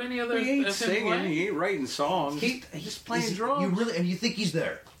you heard any other? He ain't of him singing. playing? He ain't writing songs. He's just playing drums. You really, and you think he's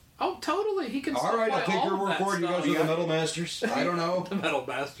there? Oh, totally. He can. All right, I'll take your all word of for it. that You guys stuff. are the Metal Masters. I don't know. The Metal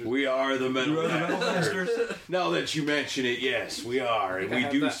Masters. We are the Metal You are the Metal Masters. Now that you mention it, yes, we are, and I we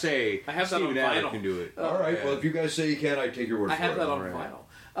have do that- say I have that Steven on Adler vinyl. can do it. All right. Well, if you guys say you can, I take your word I for have it. that on vinyl.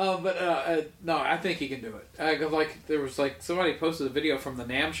 No, I think he can do it. 'Cause, like, there was like somebody posted a video from the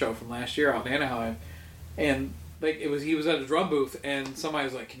NAMM show from last year out in Anaheim, and like he was at a drum booth, and somebody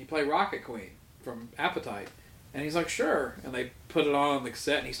was like, "Can you play Rocket Queen from Appetite?" And he's like, "Sure." And they put it on the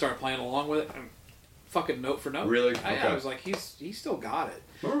cassette, and he started playing along with it. Fucking note for note. Really? I Okay. was like, he's still got it.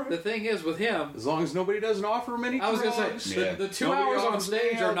 All right. The thing is with him, As long as nobody doesn't offer him any I was drugs. gonna say Yeah. the 2 Nobody hours on offers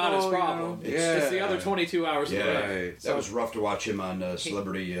stage any are not his alcohol, problem. you know? It's the Yeah. other 22 hours. Yeah, of the day. that was rough to watch him on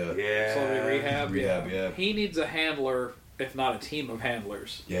Celebrity. Yeah. Celebrity Rehab. Yeah. He needs a handler, if not a team of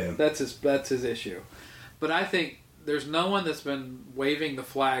handlers. Yeah. That's his issue. But I think there's no one that's been waving the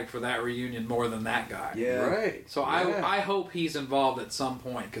flag for that reunion more than that guy. Yeah. Right. So Yeah. I hope he's involved at some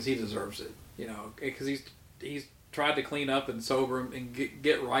point because he deserves it. You know, because he's tried to clean up and sober and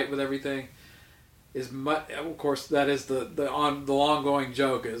get right with everything. Of course, that is the long-going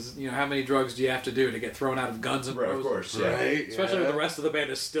joke is, you know, how many drugs do you have to do to get thrown out of Guns N' Right, Roses? of course. Yeah. Right. Especially when the rest of the band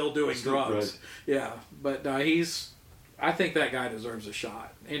is still doing drugs. Yeah, but I think that guy deserves a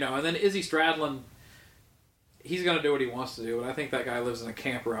shot. You know, and then Izzy Stradlin, he's going to do what he wants to do, but I think that guy lives in a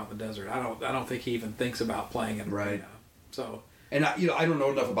camper out in the desert. I don't think he even thinks about playing in Right. arena. So. And I don't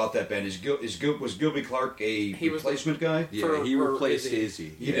know enough about that band. Was Gilby Clark a replacement guy? Yeah, he replaced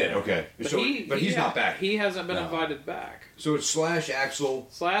Izzy. He did. Okay, But he's not back. He hasn't been No. invited back. So it's Axl.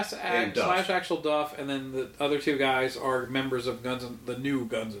 Slash Duff. Axl Duff, and then the other two guys are members of the new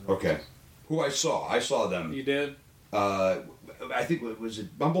Guns N' Roses. Okay, who I saw them. You did? I think was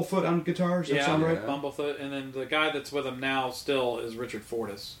it Bumblefoot on guitar? Does that sound right? Bumblefoot, and then the guy that's with him now still is Richard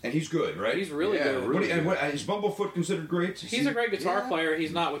Fortas. And he's good, right? He's really good. Is Bumblefoot considered great? He's a great guitar player.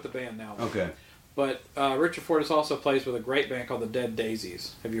 He's not with the band now. Okay. But Richard Fortas also plays with a great band called the Dead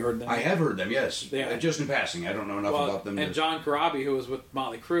Daisies. Have you heard them? I have heard them, yes. Yeah. Just in passing. I don't know enough about them. And John Corabi, who was with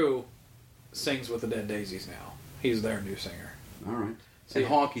Motley Crue, sings with the Dead Daisies now. He's their new singer. All right. And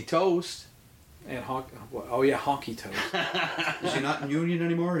Honky Toast. And Honky Toast. Is he not in Union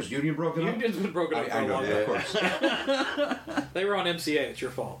anymore? Is Union broken up? Union's been broken up for I a know long that, time. of course. They were on MCA. It's your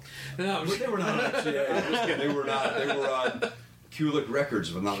fault. No, But they were not on MCA. They were not. They were on Kulick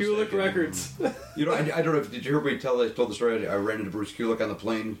Records, if I'm not Kulick mistaken. Records. You know, I don't know if did you hear me told the story? I ran into Bruce Kulick on the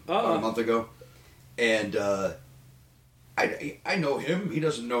plane about a month ago, and I know him. He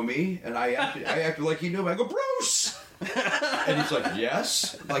doesn't know me, and I acted like he knew me. I go, Bruce. And he's like,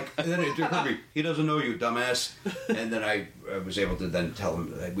 yes. And then it occurred to me, he doesn't know you, dumbass. And then I was able to then tell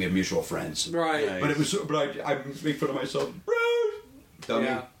him that we have mutual friends. Right. Nice. But I make fun of myself, Bruce. Dummy.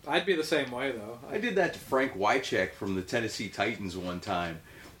 Yeah, I'd be the same way though. I did that to Frank Wycheck from the Tennessee Titans one time.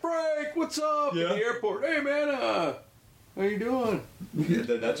 Frank, what's up? Yeah. At the airport. Hey man, how you doing? Yeah,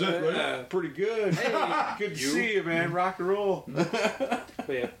 that's it, right? Yeah. Pretty good. Hey, good to see you, man. Rock and roll. But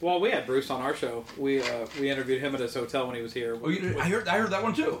yeah. Well, we had Bruce on our show. We interviewed him at his hotel when he was here. Oh, you did? I heard that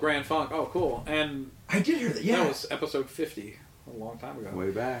one too. Grand Funk. Oh, cool. And I did hear that. Yeah. that was episode 50, a long time ago. Way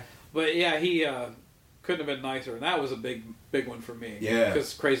back. But yeah, he couldn't have been nicer, and that was a big one for me. Yeah.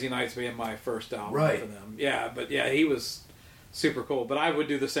 Because Crazy Nights being my first album Right. for them. Yeah, but yeah, he was super cool. But I would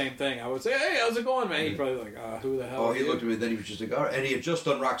do the same thing. I would say, "Hey, how's it going, man?" He'd probably be like, "Who the hell?" Oh, are he you?" looked at me, and then he was just like, all right. And he had just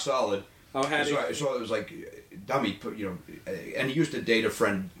done Rock Solid. Oh, had he? So it was like, dummy, and he used to date a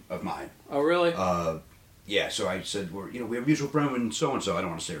friend of mine. Oh, really? Yeah, so I said, we have a mutual friend and so-and-so. I don't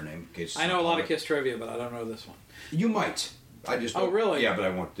want to say her name. In case I know a lot of Kiss trivia, but I don't know this one. You might. I just. Oh, really? Yeah, but I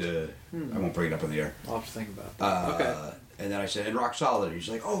won't. I won't bring it up on the air. I'll have to think about that. Okay. And then I said, and Rock Solid. He's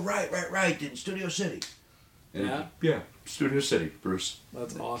like, oh, right, in Studio City. And Yeah? Studio City, Bruce.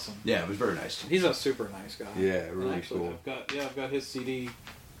 That's awesome. Yeah, it was very nice. He's a super nice guy. Yeah, And really actually, cool. I've got his CD,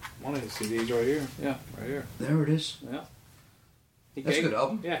 one of his CDs right here. Yeah, right here. There it is. Yeah. That's a good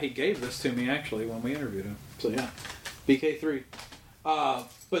album. Yeah, he gave this to me actually when we interviewed him. So yeah, BK3.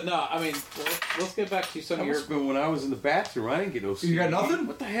 But no, I mean, let's get back to some That of your. must have been when I was in the bathroom. I didn't get no You got nothing?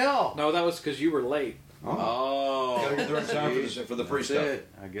 What the hell? No, that was because you were late. Oh. You gotta get the right time for the free That's stuff. it.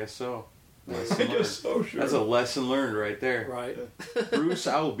 I guess so. I Lesson learned. guess so, sure. That's a lesson learned right there. Right. Bruce,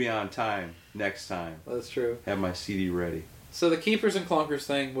 I will be on time next time. That's true. Have my CD ready. So the Keepers and Clunkers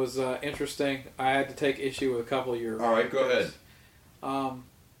thing was interesting. I had to take issue with a couple of your. All right, go ahead.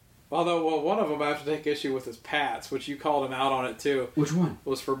 Although, well, one of them I have to take issue with is Pat's, which you called him out on it too. Which one?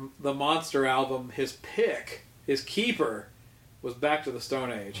 Was for the Monster album. His pick, his keeper, was Back to the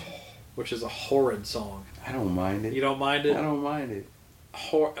Stone Age, which is a horrid song. I don't mind it. You don't mind it? I don't mind it.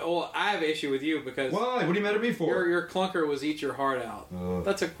 Well, I have an issue with you because Why? What are you mad at me for? your clunker was "Eat Your Heart Out."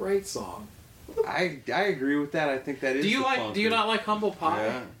 That's a great song. I agree with that. I think that is. Do you the like? clunker. Do you not like Humble Pie?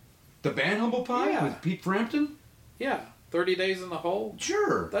 Yeah. The band Humble Pie Yeah. with Pete Frampton? Yeah. 30 Days in the Hole.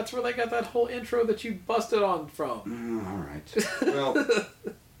 Sure. That's where they got that whole intro that you busted on from. All right. Well,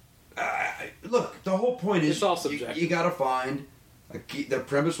 look, the whole point is It's all subjective. you got to find the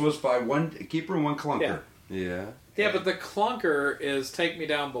premise was by one keeper and one clunker. Yeah. Yeah. Yeah, but the clunker is Take Me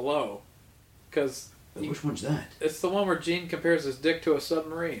Down Below. Because Which one's that? it's the one where Gene compares his dick to a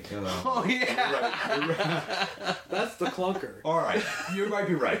submarine. Oh yeah. You're right. That's the clunker. All right. You might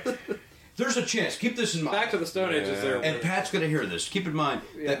be right. There's a chance. Keep this in mind. Back to the Stone Age is there. And Pat's going to hear this. Keep in mind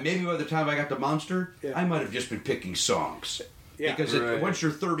that maybe by the time I got to Monster, Yeah. I might have just been picking songs. Yeah. Because once you're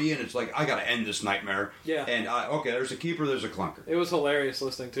 30 in, it's like, I got to end this nightmare. Yeah. And, okay, there's a keeper, there's a clunker. It was hilarious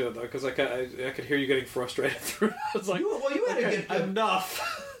listening to it, though, because I could hear you getting frustrated through it. I was like, You had to okay, get...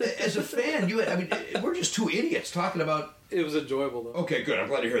 enough. As a fan, we're just two idiots talking about... It was enjoyable, though. Okay, good. I'm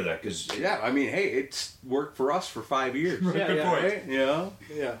glad to hear that, because... Yeah. I mean, hey, it's worked for us for 5 years. Yeah, Good yeah. point. Right? Yeah.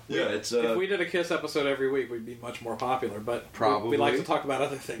 Yeah. Yeah, it's... If we did a Kiss episode every week, we'd be much more popular, but Probably. we like to talk about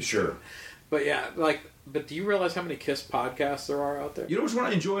other things. Sure. But yeah, but do you realize how many Kiss podcasts there are out there? You know which one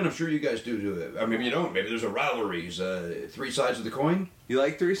I enjoy, and I'm sure you guys do. I mean, maybe you don't. Maybe there's a rivalries, three sides of the coin. You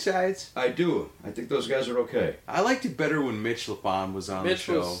like Three Sides? I do. I think those guys are okay. I liked it better when Mitch LaFon was on the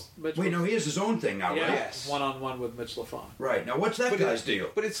show. Mitch Wait, no, he has his own thing now, yeah, right? Yes. one-on-one with Mitch LaFon. Right. Now, what's that guy's deal?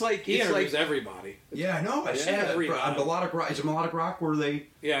 But it's like He it's interviews like everybody. Yeah, I know. I see that. Every On time. Melodic Rock. Is it Melodic Rock where they...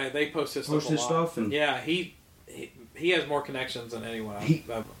 Yeah, they post his Post stuff a his lot. stuff and- Yeah, he has more connections than anyone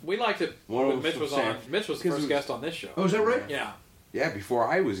else. We liked it One when of Mitch them was from on. San- Mitch was the because first it was- guest on this show. Oh, is that right? Yeah. yeah, before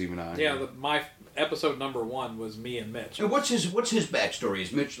I was even on. Yeah, here. my episode number 1 was me and Mitch. And what's his backstory?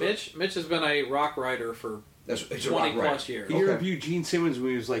 Is Mitch... Mitch has been a rock writer for He's a 20 rock writer. plus years. He interviewed Gene Simmons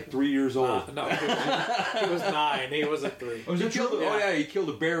when he was like 3 years old. No, he was 9. He was at 3. Oh, is He that killed true? oh yeah, he killed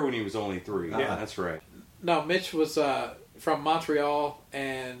a bear when he was only 3. Yeah. That's right. No, Mitch was from Montreal,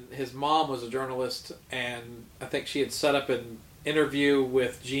 and his mom was a journalist, and I think she had set up an interview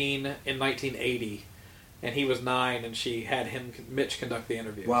with Gene in 1980, and he was 9, and she had Mitch conduct the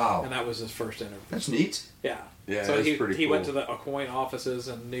interview. Wow. And that was his first interview. That's neat. Yeah. Yeah, so that's he pretty went to cool. the Aucoin offices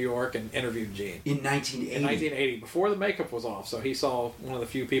in New York and interviewed Gene. In 1980. In 1980, before the makeup was off, so he saw one of the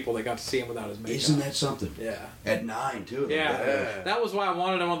few people that got to see him without his makeup. Isn't that something? Yeah. At 9, too. Yeah, that was why I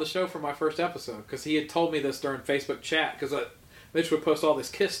wanted him on the show for my first episode, because he had told me this during Facebook chat, because Mitch would post all this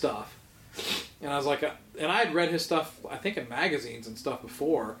Kiss stuff, and I was like, and I had read his stuff, I think in magazines and stuff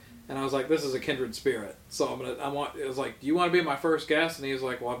before, and I was like, this is a kindred spirit, so it was like, do you want to be my first guest? And he was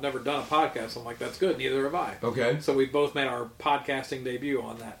like, well, I've never done a podcast. I'm like, that's good, neither have I. Okay. So we both made our podcasting debut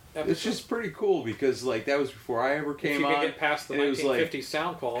on that episode. It's just pretty cool because like that was before I ever if came you on. could get past the and it was like 1950s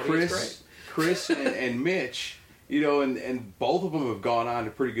sound quality, it's great. Chris and Mitch, you know, and both of them have gone on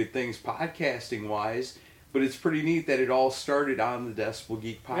to pretty good things podcasting wise. But it's pretty neat that it all started on the Decibel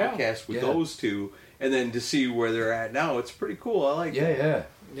Geek podcast with those two, and then to see where they're at now, it's pretty cool. I like it. Yeah.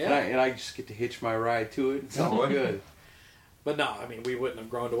 Yeah. And I just get to hitch my ride to it. It's all good. But no, I mean, we wouldn't have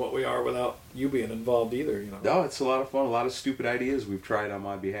grown to what we are without you being involved either, you know. No, it's a lot of fun. A lot of stupid ideas we've tried on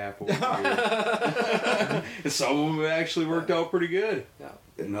my behalf over the years. And some of them have actually worked out pretty good. Yeah.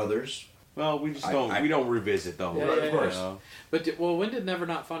 And others. Well, we just don't. We don't revisit them. Yeah, Right, of course. You know? But when did Never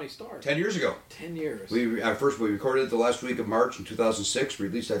Not Funny start? 10 years ago. 10 years. We recorded it the last week of March in 2006.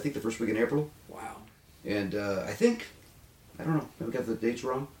 Released, I think, the first week in April. Wow. And I don't know, maybe got the dates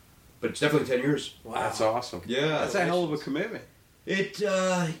wrong, but it's definitely 10 years. Wow. That's awesome. Yeah. That's a hell of a commitment.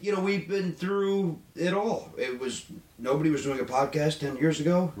 We've been through it all. Nobody was doing a podcast 10 years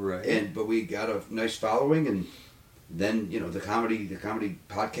ago. Right. But we got a nice following, and then, the comedy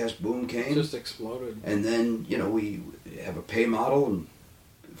podcast boom came. It just exploded. And then, we have a pay model and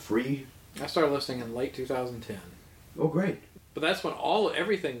free. I started listening in late 2010. Oh, great. But that's when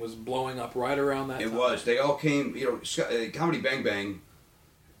everything was blowing up right around that time. It was. They all came, Comedy Bang Bang,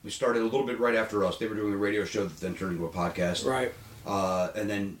 we started a little bit right after us. They were doing a radio show that then turned into a podcast. Right. And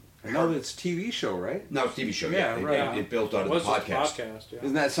then... No, it's a TV show, right? No, it's a TV show, Yeah, right. It built out of It was the just a podcast. podcast, yeah.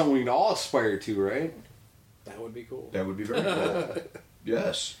 Isn't that something we can all aspire to, right? That would be cool. That would be very cool.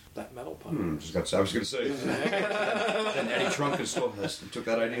 Yes. That metal pun. I was going to say. Then Eddie Trunken took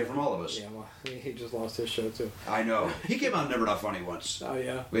that idea from all of us. Yeah, well, he just lost his show, too. I know. He came on Never Not Funny once. Oh,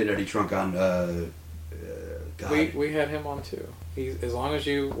 yeah. We had Eddie Trunk on, God. We had him on, too. As long as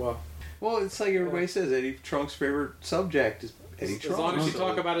you Well, it's like everybody says. Eddie Trunk's favorite subject is Eddie Trunk. as long as you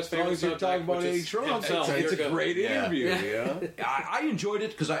talk about his favorite as long as you're talking about Eddie Trunk, it's a great interview. Yeah. I enjoyed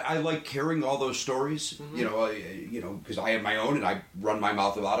it because I like hearing all those stories. Because I have my own and I run my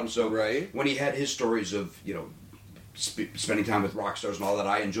mouth about them. So when he had his stories of spending time with rock stars and all that,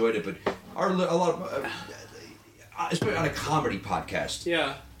 I enjoyed it. But a lot of especially on a comedy podcast,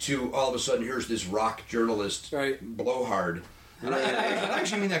 to all of a sudden here's this rock journalist blowhard. And I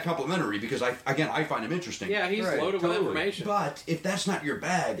actually mean that complimentary because I find him interesting. Yeah, he's loaded with information. But if that's not your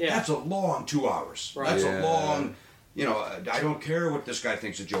bag, that's a long 2 hours. Right. That's a long. I don't care what this guy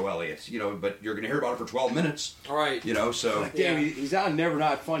thinks of Joe Elliott. But you're going to hear about it for 12 minutes. All right. So damn, he's on Never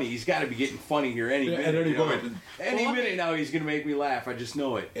Not Funny. He's got to be getting funny here any minute. At any point. Any minute now, he's going to make me laugh. I just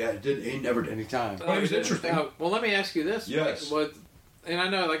know it. Yeah, he never did. Anytime. But it was interesting. Well, let me ask you this. Yes. And I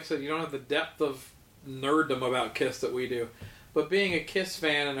know, like I said, you don't have the depth of nerddom about Kiss that we do. But being a Kiss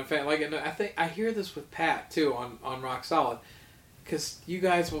fan and a fan, I hear this with Pat too on Rock Solid, because you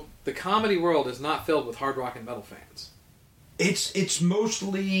guys, the comedy world is not filled with hard rock and metal fans. It's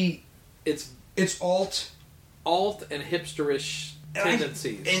mostly it's alt and hipsterish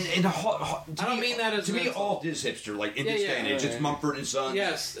tendencies. I don't mean that as to me. Alt is hipster, like in this day and age. It's Mumford and Sons.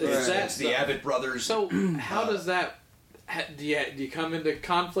 Yes, it's the Abbott Brothers. So how does that? Do you come into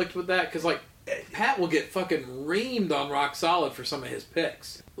conflict with that? Because Pat will get fucking reamed on Rock Solid for some of his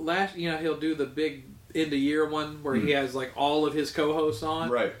picks. He'll do the big end of year one where he has all of his co-hosts on.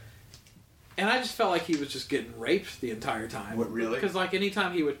 Right. And I just felt like he was just getting raped the entire time. What, really? Because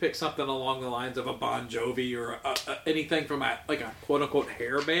anytime he would pick something along the lines of a Bon Jovi or anything from a quote unquote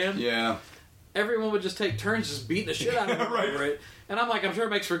hair band. Yeah. Everyone would just take turns just beating the shit out of him. Right. And I'm I'm sure it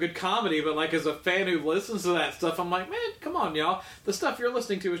makes for good comedy, but as a fan who listens to that stuff, I'm man, come on, y'all. The stuff you're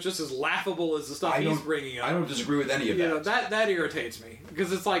listening to is just as laughable as the stuff he's bringing up. I don't disagree with any of that. That irritates me.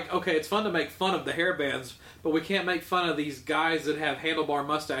 Because it's okay, it's fun to make fun of the hair bands, but we can't make fun of these guys that have handlebar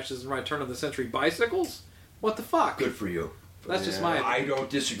mustaches and ride turn-of-the-century bicycles? What the fuck? Good for you. That's just my opinion. I don't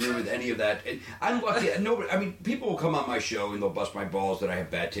disagree with any of that. I'm lucky. People will come on my show and they'll bust my balls that I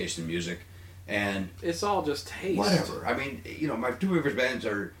have bad taste in music. And it's all just taste. Whatever. My two favorite bands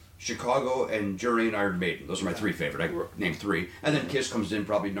are Chicago and Journey and Iron Maiden. Those are my three favorite. I named three. And then Kiss comes in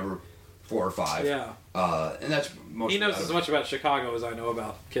probably number 4 or 5. Yeah. And that's most. He knows as much about Chicago as I know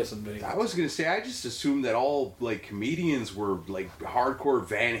about Kiss and Maiden. I was going to say, I just assumed that all comedians were hardcore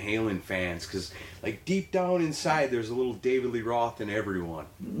Van Halen fans because deep down inside there's a little David Lee Roth in everyone.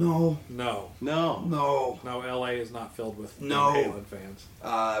 No. LA is not filled with Van Halen fans.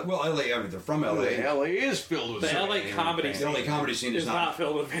 Well, LA, they're from LA. LA is filled with the LA comedy scene. The LA comedy scene is not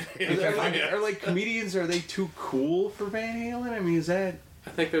filled with Van Halen. Are comedians, are they too cool for Van Halen? Is that... I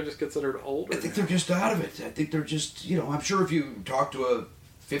think they're just considered older. I think they're just out of it. I think they're just, I'm sure if you talk to a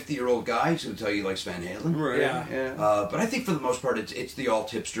 50-year-old guy, he's going to tell you he likes Van Halen. Right. Yeah. But I think for the most part, it's the alt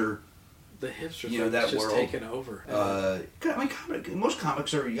hipster. The hipster that just world. taken over. Most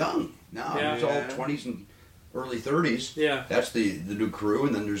comics are young now. Yeah. It's all 20s and early 30s. Yeah. That's the new crew,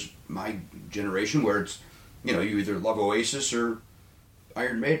 and then there's my generation where it's, you either love Oasis or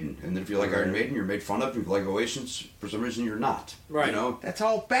Iron Maiden, and then if you like Iron Maiden, you're made fun of. If you like Oasis, for some reason, you're not. Right. That's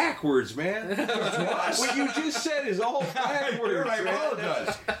all backwards, man. What you just said is all backwards. I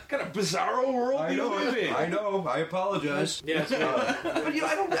apologize. What kind of bizarro world do you live in? I know. I apologize. Yes. But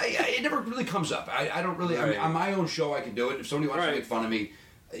I don't. It never really comes up. I don't really. On my own show, I can do it. If somebody wants to make fun of me,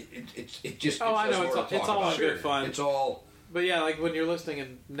 it just. Oh, I know. It's all in good fun. It's all. But yeah, when you're listening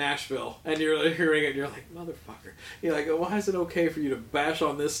in Nashville and you're hearing it, and you're like, motherfucker. You're like, why is it okay for you to bash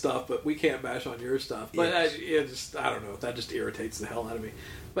on this stuff, but we can't bash on your stuff? But yes. I don't know. That just irritates the hell out of me.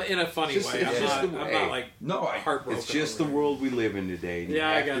 But in a funny way. I'm not heartbroken. It's just the world we live in today. And I you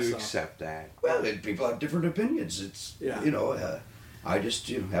have guess to accept that. Well, people have different opinions. It's I just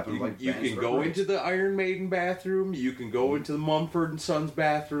happen to like. You can go into the Iron Maiden bathroom. You can go into the Mumford and Sons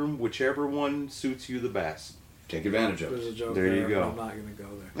bathroom. Whichever one suits you the best. Take advantage of There's a joke there. You go. I'm not going to go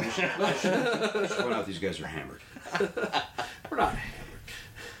there. Just point out these guys are hammered. We're not hammered.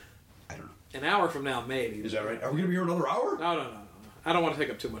 I don't know. An hour from now, maybe. Is that right? Are we going to be here another hour? No. I don't want to take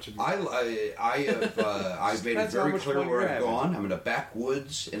up too much of your time. I've made it very clear where I've gone. I'm in a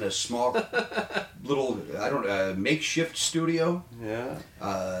backwoods in a small little makeshift studio.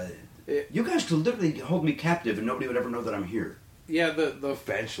 Yeah. You guys could literally hold me captive and nobody would ever know that I'm here. Yeah, the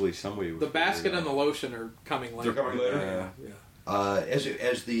eventually somebody. The basket and the lotion are coming later. They're coming later. Yeah.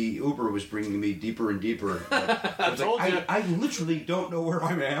 As the Uber was bringing me deeper and deeper, I literally don't know where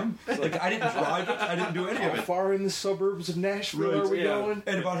I am. Like I didn't drive it, I didn't do any of How it. far in the suburbs of Nashville are we going?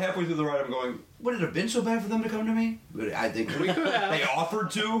 And about halfway through the ride, I'm going, would it have been so bad for them to come to me? But I think We could have. they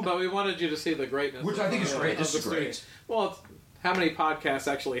offered to. But we wanted you to see the greatness. Which I think is great. of This the is great. studio. Well, how many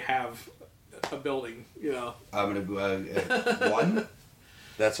podcasts actually have a building, you know? I'm going to one.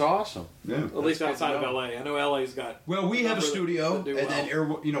 That's awesome. Yeah. At least outside of LA. I know LA's got. Well, we have a number studio, that do and then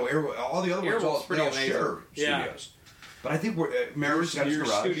all the other ones Airwolf's they all pretty share amazing. Yeah. studios. But I think we're Mary's got his Your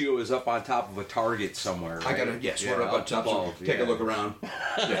garage. studio is up on top of a Target somewhere, right? I got to we're up on top. So take a look around.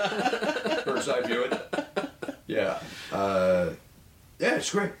 Yeah. Bird's eye view it. Yeah. Yeah,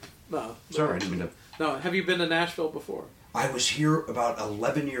 it's great. No. Sorry, I didn't mean to. No, have you been to Nashville before? I was here about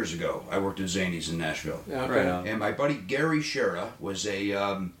 11 years ago. I worked at Zanies in Nashville. Yeah, okay. Right on. And my buddy Gary Shera was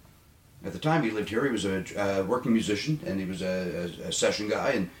at the time he lived here, he was a working musician, and he was a session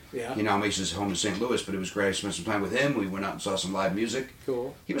guy, and Yeah. he now makes his home in St. Louis, but it was great. I spent some time with him. We went out and saw some live music.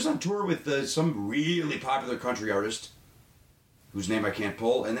 Cool. He was on tour with some really popular country artist, whose name I can't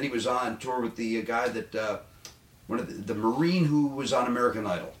pull, and then he was on tour with the guy that, one of the Marine who was on American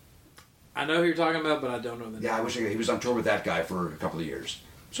Idol. I know who you're talking about, but I don't know the name. Yeah, he was on tour with that guy for a couple of years.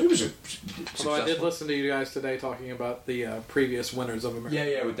 So he was Although I did listen to you guys today talking about the previous winners of America.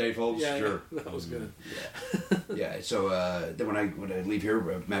 Yeah, with Dave Holtz. Yeah, Sure. that was good. Yeah, so then when I leave here,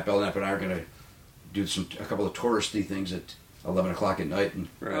 Matt Belknap and I are going to do a couple of touristy things at 11 o'clock at night. And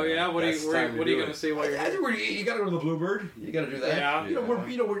Oh yeah, what are you going to see while you're I here? think you got to go to the Bluebird. You got to do that. Yeah.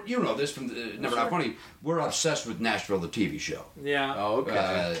 You know this from the Never Not Funny. We're obsessed with Nashville, the TV show. Yeah. Oh,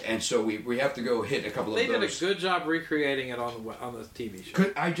 okay. And so we have to go hit a couple They of did a those. good job recreating it on the TV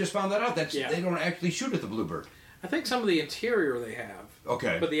show. I just found that out. Yeah. They don't actually shoot at the Bluebird. I think some of the interior they have,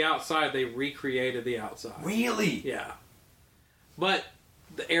 Okay. but the outside they recreated the outside. Really? Yeah. But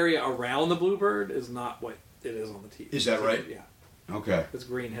the area around the Bluebird is not what it is on the TV. Is that right? Yeah. Okay. It's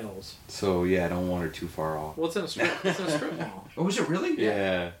Green Hills. So yeah, I don't want her too far off. Well, it's in a strip mall. Oh, is it really?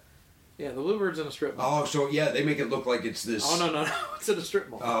 Yeah. Yeah, the Bluebird's in a strip mall. Oh, so yeah, they make it look like it's this. Oh no, it's in a strip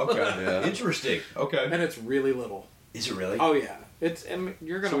mall. Oh, okay. Yeah. Interesting. Okay. And it's really little. Is it really? Oh yeah, it's and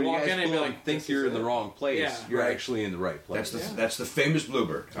you're gonna So when you walk guys in and be go like, and think "This you're is in the it." wrong place, Yeah, you're right. actually in the right place. That's the famous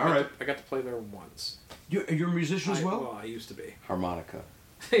Bluebird. All right. I got to play there once. You're a musician as well. I used to be. Harmonica.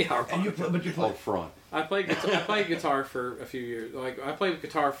 Yeah, And you play. Up front. I played guitar for a few years. Like I played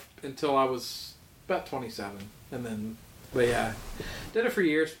guitar until I was about 27, and then, but yeah, did it for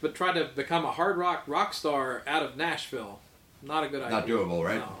years. But tried to become a hard rock star out of Nashville. Not a good idea. Not doable,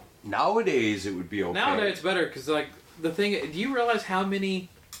 right? No. Nowadays, it would be okay. Nowadays it's better because like the thing. Do you realize how many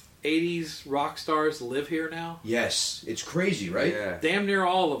 80s rock stars live here now? Yes, it's crazy, right? Yeah. Damn near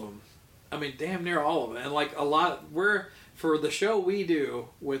all of them. I mean, damn near all of them. And like a lot, for the show we do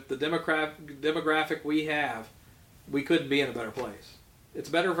with the demographic we have, we couldn't be in a better place. It's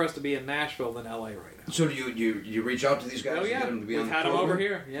better for us to be in Nashville than LA right now. So do you reach out to these guys? Oh and yeah, get them to be on we've the had them program? over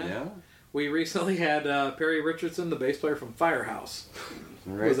here. Yeah. Yeah. We recently had Perry Richardson, the bass player from Firehouse,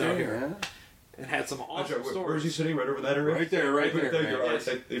 Right was out there, here and had some I'm awesome sorry, where's he stories. sitting? Right over that area? Right there, right there, Thank you. man. All right, Yes.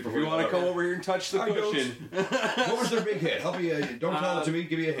 thank you If for you want to come that. over here and touch the Hi, Ghost. cushion. What was their big hit? Help me. Don't tell it to me.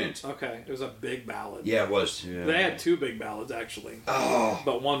 Give me a hint. Okay, it was a big ballad. Yeah, it was. Yeah. They had two big ballads actually, Oh,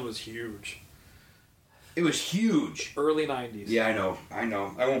 but one was huge. it was huge. Early 90s. Yeah, I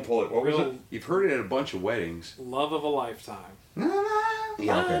know. I won't pull it. What was Real it? You've heard it at a bunch of weddings. love of a lifetime.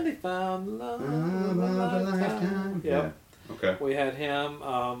 Yeah, okay. Finally found love of a lifetime. Yep. Okay. We had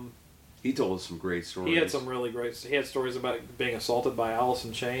him. He told us some great stories. He had some really great. He had stories about being assaulted by Alice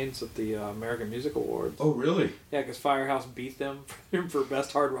in Chains at the American Music Awards. Oh, really? Yeah, because Firehouse beat them for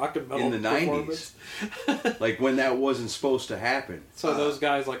best hard rock and metal in the performance. 90s. Like when that wasn't supposed to happen. So those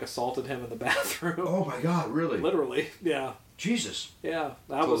guys like assaulted him in the bathroom. Oh my God! Really? Literally. Yeah. Jesus. Yeah.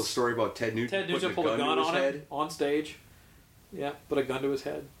 That Told a was story about Ted Nugent. Ted Nugent putting pulled a gun to his on head. him on stage. Yeah, put a gun to his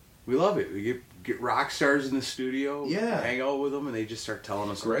head. We love it. We get rock stars in the studio. Yeah. Hang out with them, and they just start telling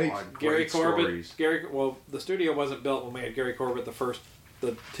us Great. Gary great Corbett. stories. Well, the studio wasn't built when we had Gary Corbett.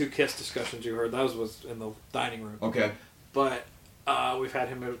 The two Kiss discussions you heard, those was in the dining room. Okay. But we've had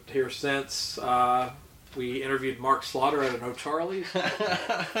him here since. We interviewed Mark Slaughter at an O'Charlie's.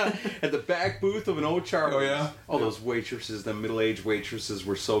 At the back booth of an old Charlie's. Oh, yeah? Oh, those waitresses, the middle-aged waitresses,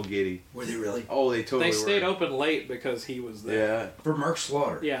 were so giddy. Were they really? Oh, they totally They stayed were. open late because he was there. Yeah. For Mark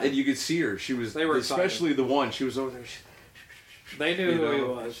Slaughter. Yeah. And you could see her. She was, They were especially the one. She was over there. They knew You who he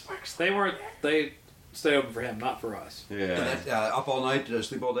know. was. They stayed open for him, not for us. And Yeah. that, up all night,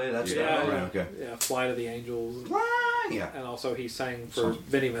 sleep all day. That's Yeah, that. yeah. Right, okay. Yeah, Flight of the Angels. Yeah. And also he sang for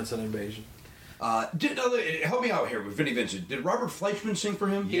Vinnie Vincent Invasion. Help me out here with Vinnie Vincent. Did Robert Fleischman sing for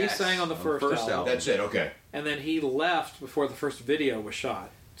him? He sang on the first album. That's it. Okay. And then he left before the first video was shot.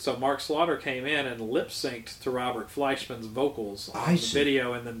 So Mark Slaughter came in and lip synced to Robert Fleischman's vocals on the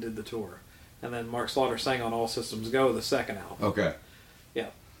video, and then did the tour. And then Mark Slaughter sang on All Systems Go, the second album. Okay. Yeah.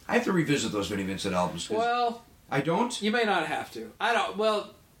 I have to revisit those Vinnie Vincent albums. Well, I don't. You may not have to. I don't.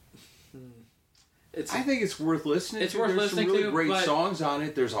 Well, I think it's worth listening. It's to. worth There's listening some really to, great but songs on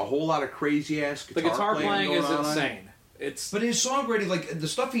it. There's a whole lot of crazy ass guitar. The guitar playing is going on insane. But his songwriting, like the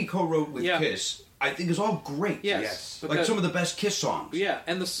stuff he co-wrote with Kiss, I think is all great. Yes. Like some of the best Kiss songs. Yeah,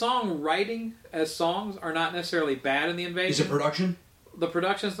 and the songwriting as songs are not necessarily bad in the Invasion. Is it production? The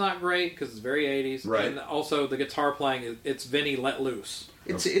production's not great because it's very 80s. Right. And also the guitar playing, it's Vinny let loose.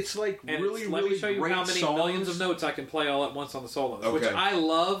 It's like and really, let me show you great how many songs. millions of notes I can play all at once on the solos, Okay. which I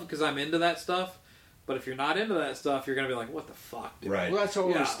love because I'm into that stuff. But if you're not into that stuff, you're going to be like, what the fuck, dude? Right. Well, that's how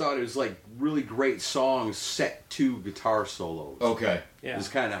I always thought it was like really great songs set to guitar solos. Okay. Yeah. Is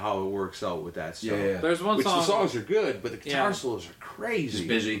kind of how it works out with that stuff. Yeah. There's one Which song. the songs are good, but the guitar Yeah. solos are crazy. He's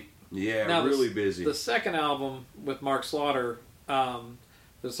busy. Yeah, Now, really busy. The second album with Mark Slaughter,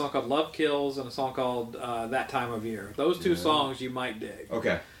 there's a song called Love Kills and a song called That Time of Year. Those two songs you might dig.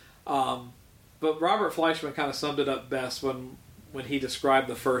 Okay. But Robert Fleischman kind of summed it up best when he described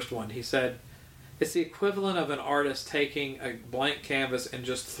the first one. He said, it's the equivalent of an artist taking a blank canvas and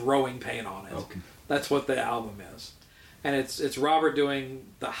just throwing paint on it. Okay. That's what the album is. And it's Robert doing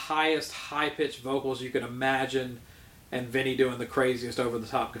the highest high-pitched vocals you can imagine, and Vinny doing the craziest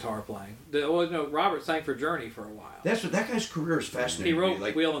over-the-top guitar playing. Robert sang for Journey for a while. That guy's career is fascinating. He wrote to me.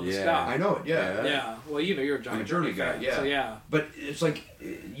 Like, Wheel in the Sky. I know it. Yeah. Yeah. Well, you're a I'm giant a Journey guy. fan, Yeah. So yeah. But it's like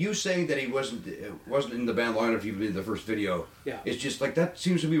you saying that he wasn't in the band long enough to even be in the first video. Yeah. It's just like that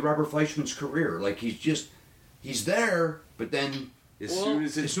seems to be Robert Fleischman's career. Like he's there, but then as soon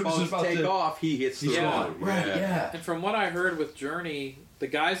as it's about to take off, he hits the gone. Right. Yeah. And from what I heard with Journey, the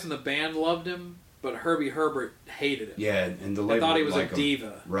guys in the band loved him, but Herbie Herbert hated him. Yeah, and the They label thought he was like a him.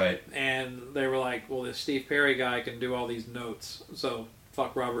 diva. Right. And they were like, well, this Steve Perry guy can do all these notes, so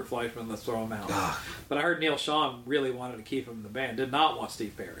fuck Robert Fleischman, let's throw him out. But I heard Neil Schon really wanted to keep him in the band, did not want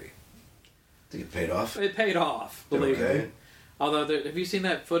Steve Perry. I think it paid off. It paid off, believe Okay. me. Although, have you seen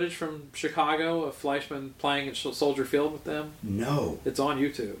that footage from Chicago of Fleischman playing at Soldier Field with them? No. It's on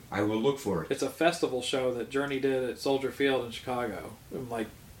YouTube. I will look for it. It's a festival show that Journey did at Soldier Field in Chicago in like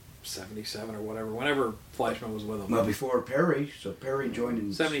 77 or whatever, whenever Fleischman was with them. Well, before Perry, so Perry joined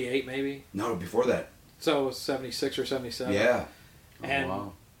in 78 maybe? No, before that. So it was 76 or 77. Yeah. And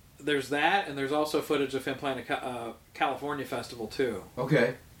there's that, and there's also footage of him playing a California festival too.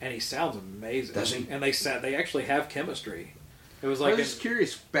 Okay. And he sounds amazing. Does he? And they actually have chemistry. It was I like was just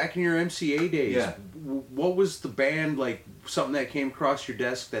curious, back in your MCA days, Yeah. what was the band, like, something that came across your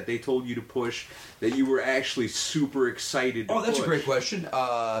desk that they told you to push that you were actually super excited to Oh, that's push? a great question.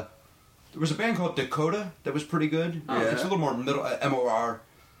 There was a band called Dakota that was pretty good. Oh, It's a little more middle, MOR.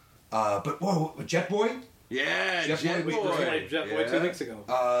 But, whoa, Jet Boy? Yeah, Jet Jet Boy. Boy. we played Jet Boy 2 weeks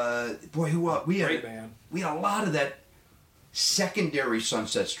ago. Boy, we had Great band. We had a lot of that secondary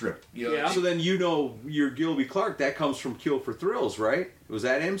Sunset Strip. You know? Yeah. So then your Gilby Clark, that comes from Kill for Thrills, right? Was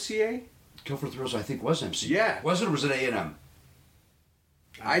that MCA? Kill for Thrills, I think, was MC. Yeah. Was it, or was it A&M?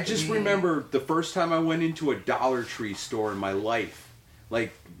 I just remember the first time I went into a Dollar Tree store in my life.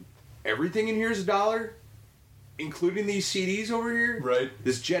 Like, everything in here is $1, including these CDs over here. Right.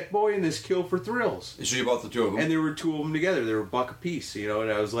 This Jet Boy and this Kill for Thrills. So you bought the two of them? And there were two of them together. They were $1 a piece, and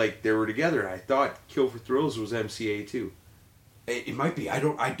I was like, they were together. I thought Kill for Thrills was MCA too. It might be. I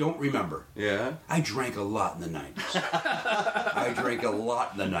don't remember. Yeah. I drank a lot in the 90s. I drank a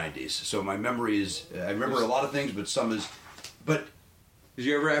lot in the 90s. So my memory is... I remember a lot of things, but some is... But... Did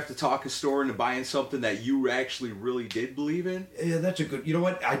you ever have to talk a store into buying something that you actually really did believe in? Yeah, that's a good... You know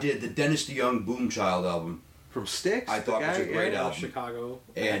what? I did the Dennis DeYoung Boom Child album. From Styx? I thought it was a great album. Chicago.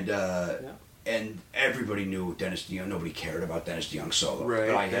 And and everybody knew Dennis DeYoung. Nobody cared about Dennis DeYoung solo. Right,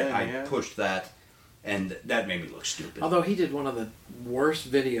 But I yeah. pushed that, and that made me look stupid. Although he did one of the worst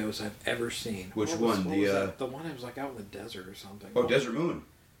videos I've ever seen. Which What was one? that? The one that was like out in the desert or something. Oh, Desert Moon.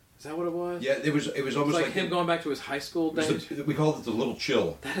 Is that what it was? Yeah, it was It was almost like, like him going back to his high school it was days. we called it the Little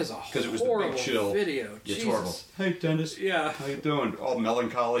Chill. That is a Because it was the horrible big chill video. It's Jesus. horrible. Hey, Dennis. Yeah. How you doing? All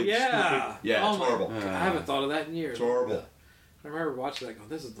melancholy. Yeah. Stupid. Yeah, Oh it's my horrible. God. I haven't thought of that in years. It's horrible. I remember watching that going,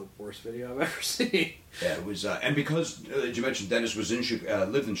 this is the worst video I've ever seen. Yeah, it was, and because you mentioned Dennis was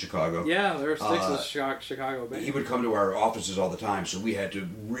lived in Chicago. Yeah, there were six of Chicago bands. He would come to our offices all the time, so we had to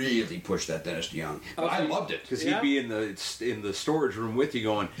really push that Dennis DeYoung. But I loved it Because he'd be in the storage room with you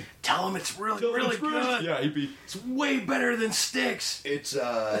going, tell him it's really good. Yeah, he'd be. It's way better than Styx. It's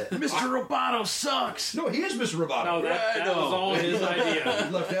Mr. Roboto sucks. No, he is Mr. Roboto. No, that was all his idea.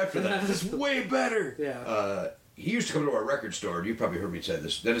 He left after that. It's way better. Yeah. He used to come to our record store. You probably heard me say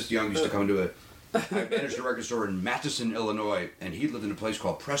this. Dennis DeYoung used to come to I managed a record store in Matheson, Illinois, and he lived in a place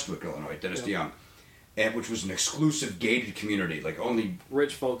called Prestwick, Illinois, Dennis DeYoung, and which was an exclusive gated community, like only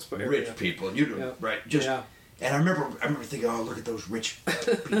rich folks, rich people. And right? Just. Yeah. And I remember thinking, oh, look at those rich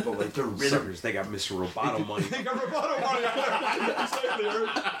people. Like, they're really... Suckers, they got Mr. Roboto money. They got Roboto money.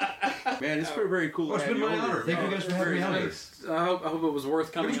 Man, it's been very cool. Well, it's been my honor. Thank you guys for having me on. I hope it was worth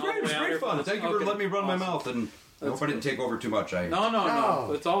It coming. was great. It was great fun. Thank you for letting me run my mouth. And I hope I didn't take over too much.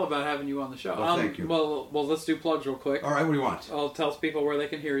 No. It's all about having you on the show. Well, thank you. Well, let's do plugs real quick. All right, what do you want? I'll tell people where they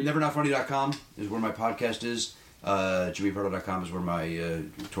can hear you. NeverNotFunny.com is where my podcast is. JimmyPardo.com is where my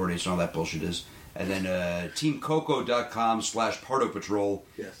tour dates and all that bullshit is. And then TeamCoco.com/Pardo Patrol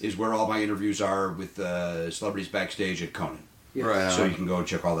is where all my interviews are with celebrities backstage at Conan. Yes. Right. So you can go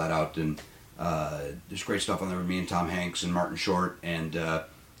check all that out. And there's great stuff on there with me and Tom Hanks and Martin Short. And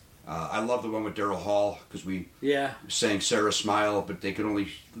I love the one with Daryl Hall because we sang Sarah Smile, but they could only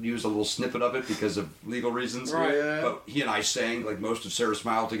use a little snippet of it because of legal reasons. Right. Yeah. But he and I sang like most of Sarah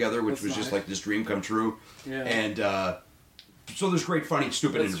Smile together, which was just like this dream come true. Yeah. And so there's great, funny,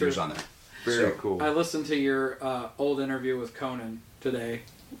 stupid That's interviews true. on there. Very cool. I listened to your old interview with Conan today,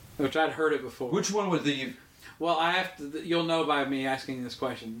 which I'd heard it before. Which one was the... Well, I have to. You'll know by me asking this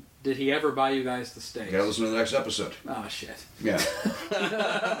question. Did he ever buy you guys the steaks? Gotta listen to the next episode. Oh shit. Yeah.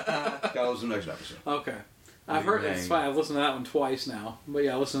 Gotta listen to the next episode. Okay. I've heard it's fine. I've listened to that one twice now. But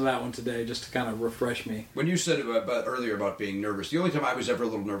yeah, I listened to that one today just to kind of refresh me. When you said about earlier about being nervous, the only time I was ever a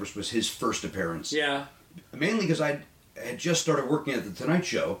little nervous was his first appearance. Yeah. Mainly because I had just started working at the Tonight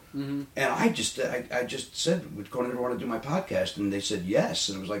Show, and I just said, "Would Conan ever want to do my podcast?" And they said yes,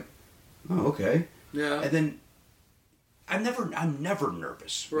 and I was like, "Oh, okay." Yeah. And then I'm never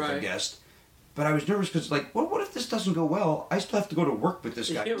nervous with a Right. guest, but I was nervous because like, well, what if this doesn't go well? I still have to go to work with this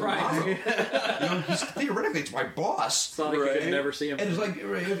guy Yeah, tomorrow. right. Theoretically, it's my boss. It's not like you can never see him. And it's like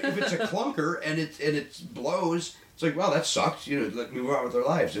if it's a clunker and it blows, it's like, well, that sucks. Let me move on with their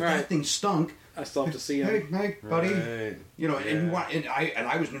lives. If Right. that thing stunk, I still have to see him. hey, buddy. Right. And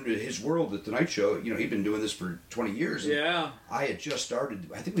I was new to his world at the Tonight Show. He'd been doing this for 20 years. And Yeah. I had just started.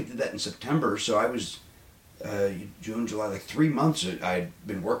 I think we did that in September. So I was June, July, like 3 months. I'd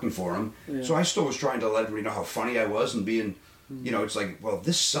been working for him. Yeah. So I still was trying to let everybody know how funny I was and being, it's like, well,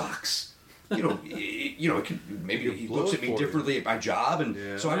 this sucks. It could, maybe he looks at me differently at my job,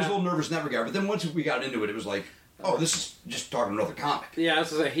 and so I was a little nervous in that regard. But then once we got into it, it was like, oh, this is just talking to another comic. Yeah, I was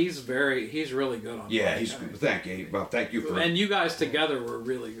gonna say he's really good on. Yeah, that. thank you. Well, thank you for. And you guys together were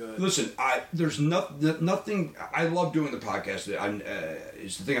really good. Listen, there's nothing. I love doing the podcast.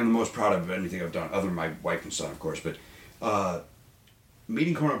 It's the thing I'm the most proud of anything I've done, other than my wife and son, of course. But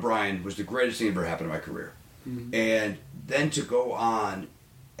meeting Conan O'Brien was the greatest thing that ever happened in my career. And then to go on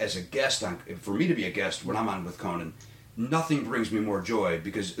as a guest for me to be a guest when I'm on with Conan, nothing brings me more joy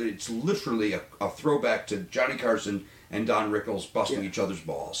because it's literally a throwback to Johnny Carson and Don Rickles busting each other's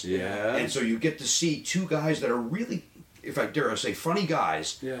balls. Yeah. And so you get to see two guys that are really, if I dare say, funny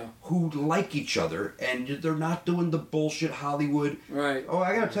guys who like each other, and they're not doing the bullshit Hollywood. Right. Oh,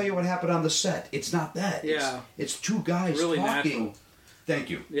 I got to tell you what happened on the set. It's not that. Yeah. It's two guys Really talking. natural.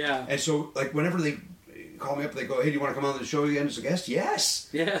 Thank you. Yeah. And so, like, whenever they call me up, they go, "Hey, do you want to come on the show again as a guest?" Yes.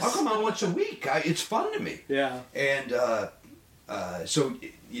 Yes. I'll come on once a week. It's fun to me. Yeah. And so,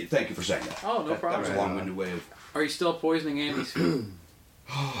 thank you for saying that. Oh, no problem. That was a long-winded way of. Are you still poisoning Andy's food?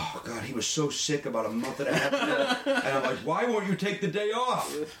 Oh God, he was so sick about a month and a half ago, and I'm like, "Why won't you take the day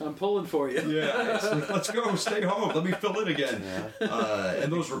off?" I'm pulling for you. Yeah, it's like, let's go, stay home, let me fill in again.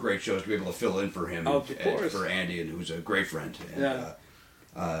 And those were great shows to be able to fill in for him, Of and course. for Andy, and who's a great friend. And,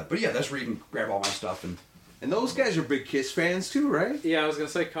 Yeah. but yeah, that's where you can grab all my stuff and. And those guys are big Kiss fans too, right? Yeah, I was gonna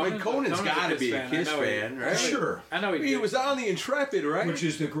say Conan's got to be a Kiss fan, right? Sure. I know He was on the Intrepid, right? Which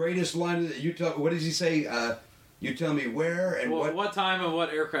is the greatest line that you tell. What does he say? You tell me where and what time and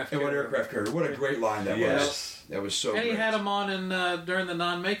what aircraft and what carrier. aircraft carrier. What a great line that was. Yes. That was so. And he great. had him on during the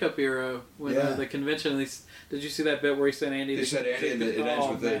non-makeup era when the convention. Did you see that bit where he said Andy? They said Andy, and it ends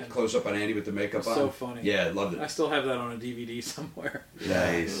with the close up on Andy with the makeup on. So funny. Yeah, I loved I it. still have that on a DVD somewhere.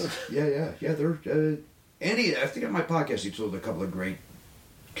 Nice. Yeah. They're Andy. I think on my podcast he told a couple of great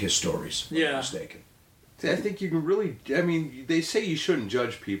Kiss stories. If I'm not mistaken. I think you can really, I mean, they say you shouldn't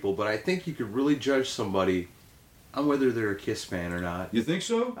judge people, but I think you could really judge somebody on whether they're a Kiss fan or not. You think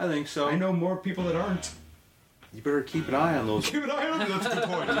so? I think so. I know more people that aren't. You better keep an eye on those. Keep an eye on them. That's a good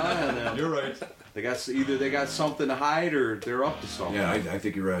point. Keep an eye on them. You're right. Either they got something to hide or they're up to something. Yeah, I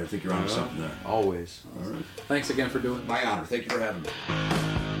think you're right. I think you're on something there. Always. All right. Thanks again for doing it. My honor. Thank you for having me.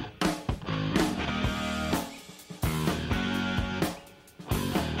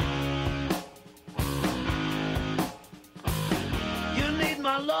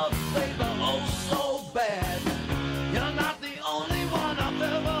 My love, baby, oh so bad. You're not the only one I've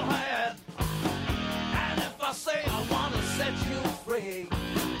ever had. And if I say I want to set you free,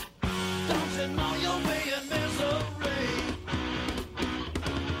 don't you know you'll be in misery?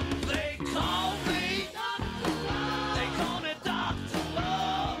 They call me Dr. Love. They call me Dr.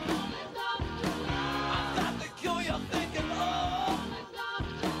 Love. I've got the cure you're thinking of.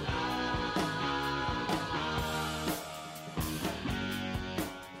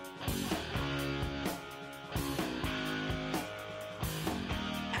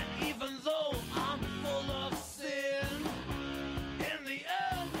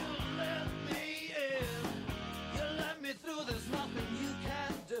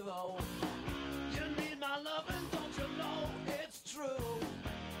 You need my loving, don't you know it's true?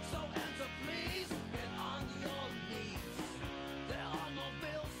 So answer please, get on your knees. There are no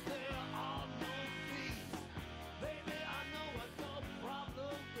bills, there are no fees. Baby, I know what your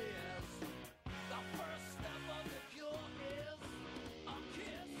problem is. The first step of the cure is a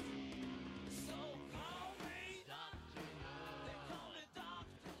kiss. So call me Dr. Love. They call it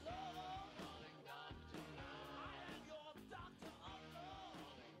Dr. Love. I am your doctor of love.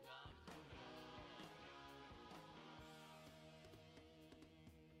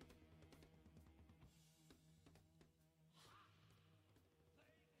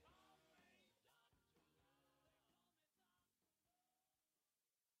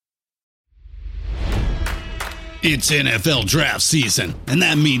 It's NFL draft season, and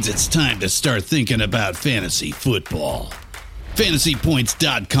that means it's time to start thinking about fantasy football.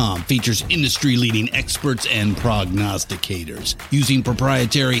 FantasyPoints.com features industry-leading experts and prognosticators using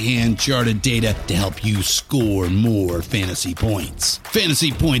proprietary hand-charted data to help you score more fantasy points.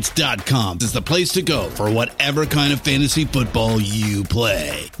 FantasyPoints.com is the place to go for whatever kind of fantasy football you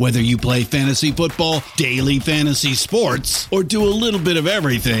play. Whether you play fantasy football, daily fantasy sports, or do a little bit of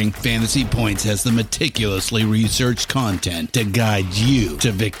everything, Fantasy Points has the meticulously researched content to guide you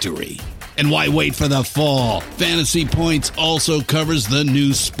to victory. And why wait for the fall? Fantasy Points also covers the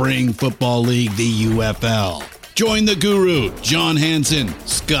new spring football league, the UFL. Join the guru, John Hansen,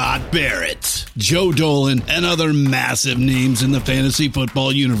 Scott Barrett, Joe Dolan, and other massive names in the fantasy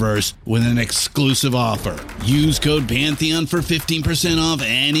football universe with an exclusive offer. Use code Pantheon for 15% off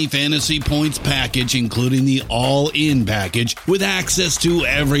any Fantasy Points package, including the all-in package, with access to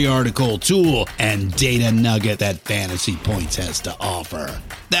every article, tool, and data nugget that Fantasy Points has to offer.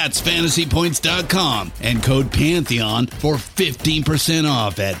 That's FantasyPoints.com and code Pantheon for 15%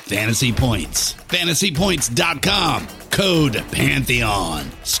 off at Fantasy Points. FantasyPoints.com, code Pantheon.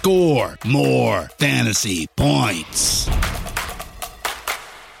 Score more fantasy points.